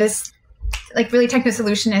 This really techno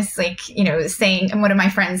solutionists, saying, and one of my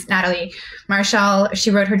friends, Natalie Marshall,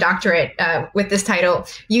 she wrote her doctorate with this title,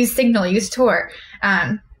 use Signal, use Tor.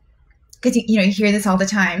 Because, you hear this all the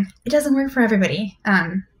time. It doesn't work for everybody.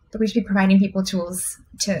 But we should be providing people tools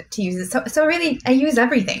to use it. So really, I use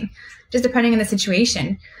everything, just depending on the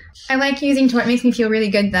situation. I like using Tor. It makes me feel really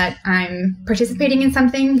good that I'm participating in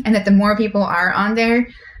something, and that the more people are on there,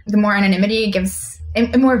 the more anonymity it gives,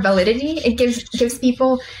 and more validity it gives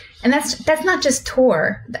people. And that's not just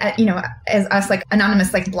Tor, as us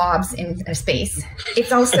anonymous blobs in a space.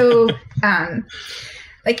 It's also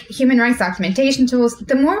human rights documentation tools.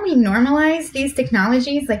 The more we normalize these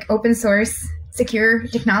technologies, like open source, secure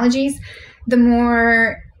technologies, the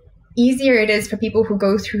more easier it is for people who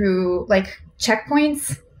go through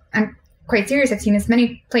checkpoints. I'm quite serious. I've seen this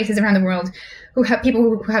many places around the world who have people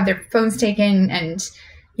who have their phones taken, and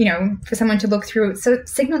for someone to look through. So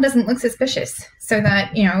Signal doesn't look suspicious, so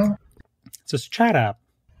that it's a chat app.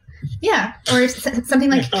 Yeah, or something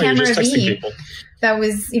like Camera V that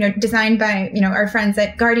was designed by our friends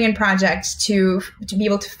at Guardian Project to be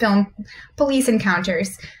able to film police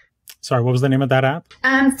encounters. Sorry, what was the name of that app?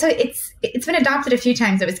 So it's been adopted a few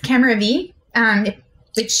times. It was Camera V,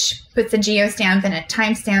 which puts a geostamp and a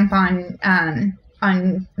timestamp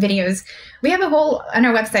on videos. We have on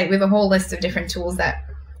our website, we have a whole list of different tools that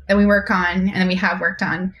we work on and we have worked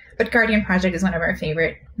on. But Guardian Project is one of our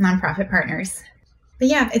favorite nonprofit partners. But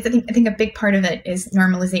yeah, I think a big part of it is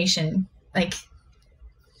normalization,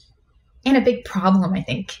 and a big problem, I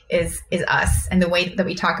think, is us and the way that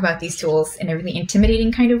we talk about these tools in a really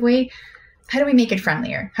intimidating kind of way. How do we make it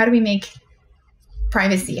friendlier? How do we make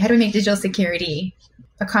privacy? How do we make digital security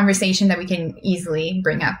a conversation that we can easily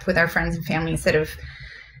bring up with our friends and family, instead of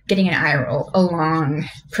getting an eye roll, a long,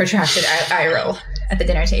 protracted eye roll at the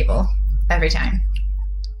dinner table every time?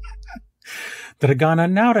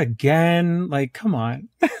 Dragana, not again. Come on.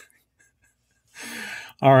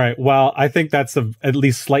 All right. Well, I think that's at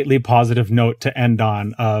least slightly positive note to end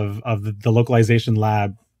on of the localization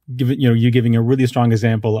lab. You giving a really strong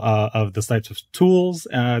example of the types of tools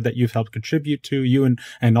that you've helped contribute to, you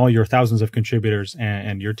and all your thousands of contributors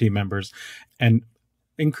and your team members, and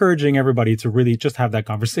encouraging everybody to really just have that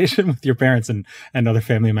conversation with your parents and other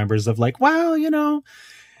family members of like, well, you don't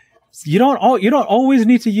always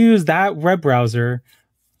need to use that web browser.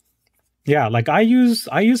 Yeah, like I use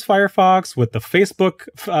Firefox with the Facebook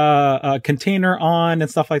container on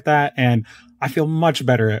and stuff like that, and I feel much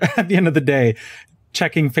better at the end of the day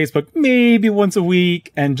checking Facebook maybe once a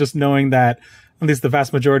week and just knowing that at least the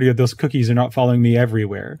vast majority of those cookies are not following me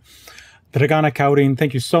everywhere. Dragana Kaurin,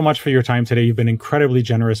 thank you so much for your time today. You've been incredibly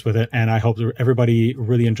generous with it, and I hope everybody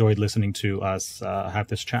really enjoyed listening to us have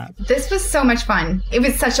this chat. This was so much fun. It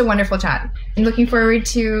was such a wonderful chat. I'm looking forward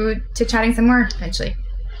to chatting some more eventually.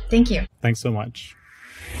 Thank you. Thanks so much.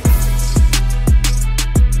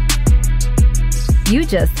 You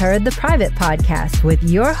just heard the Priv8 Podcast with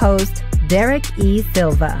your host, Derek E.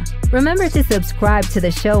 Silva. Remember to subscribe to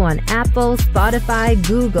the show on Apple, Spotify,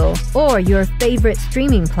 Google, or your favorite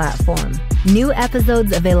streaming platform. New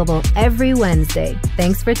episodes available every Wednesday.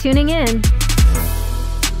 Thanks for tuning in.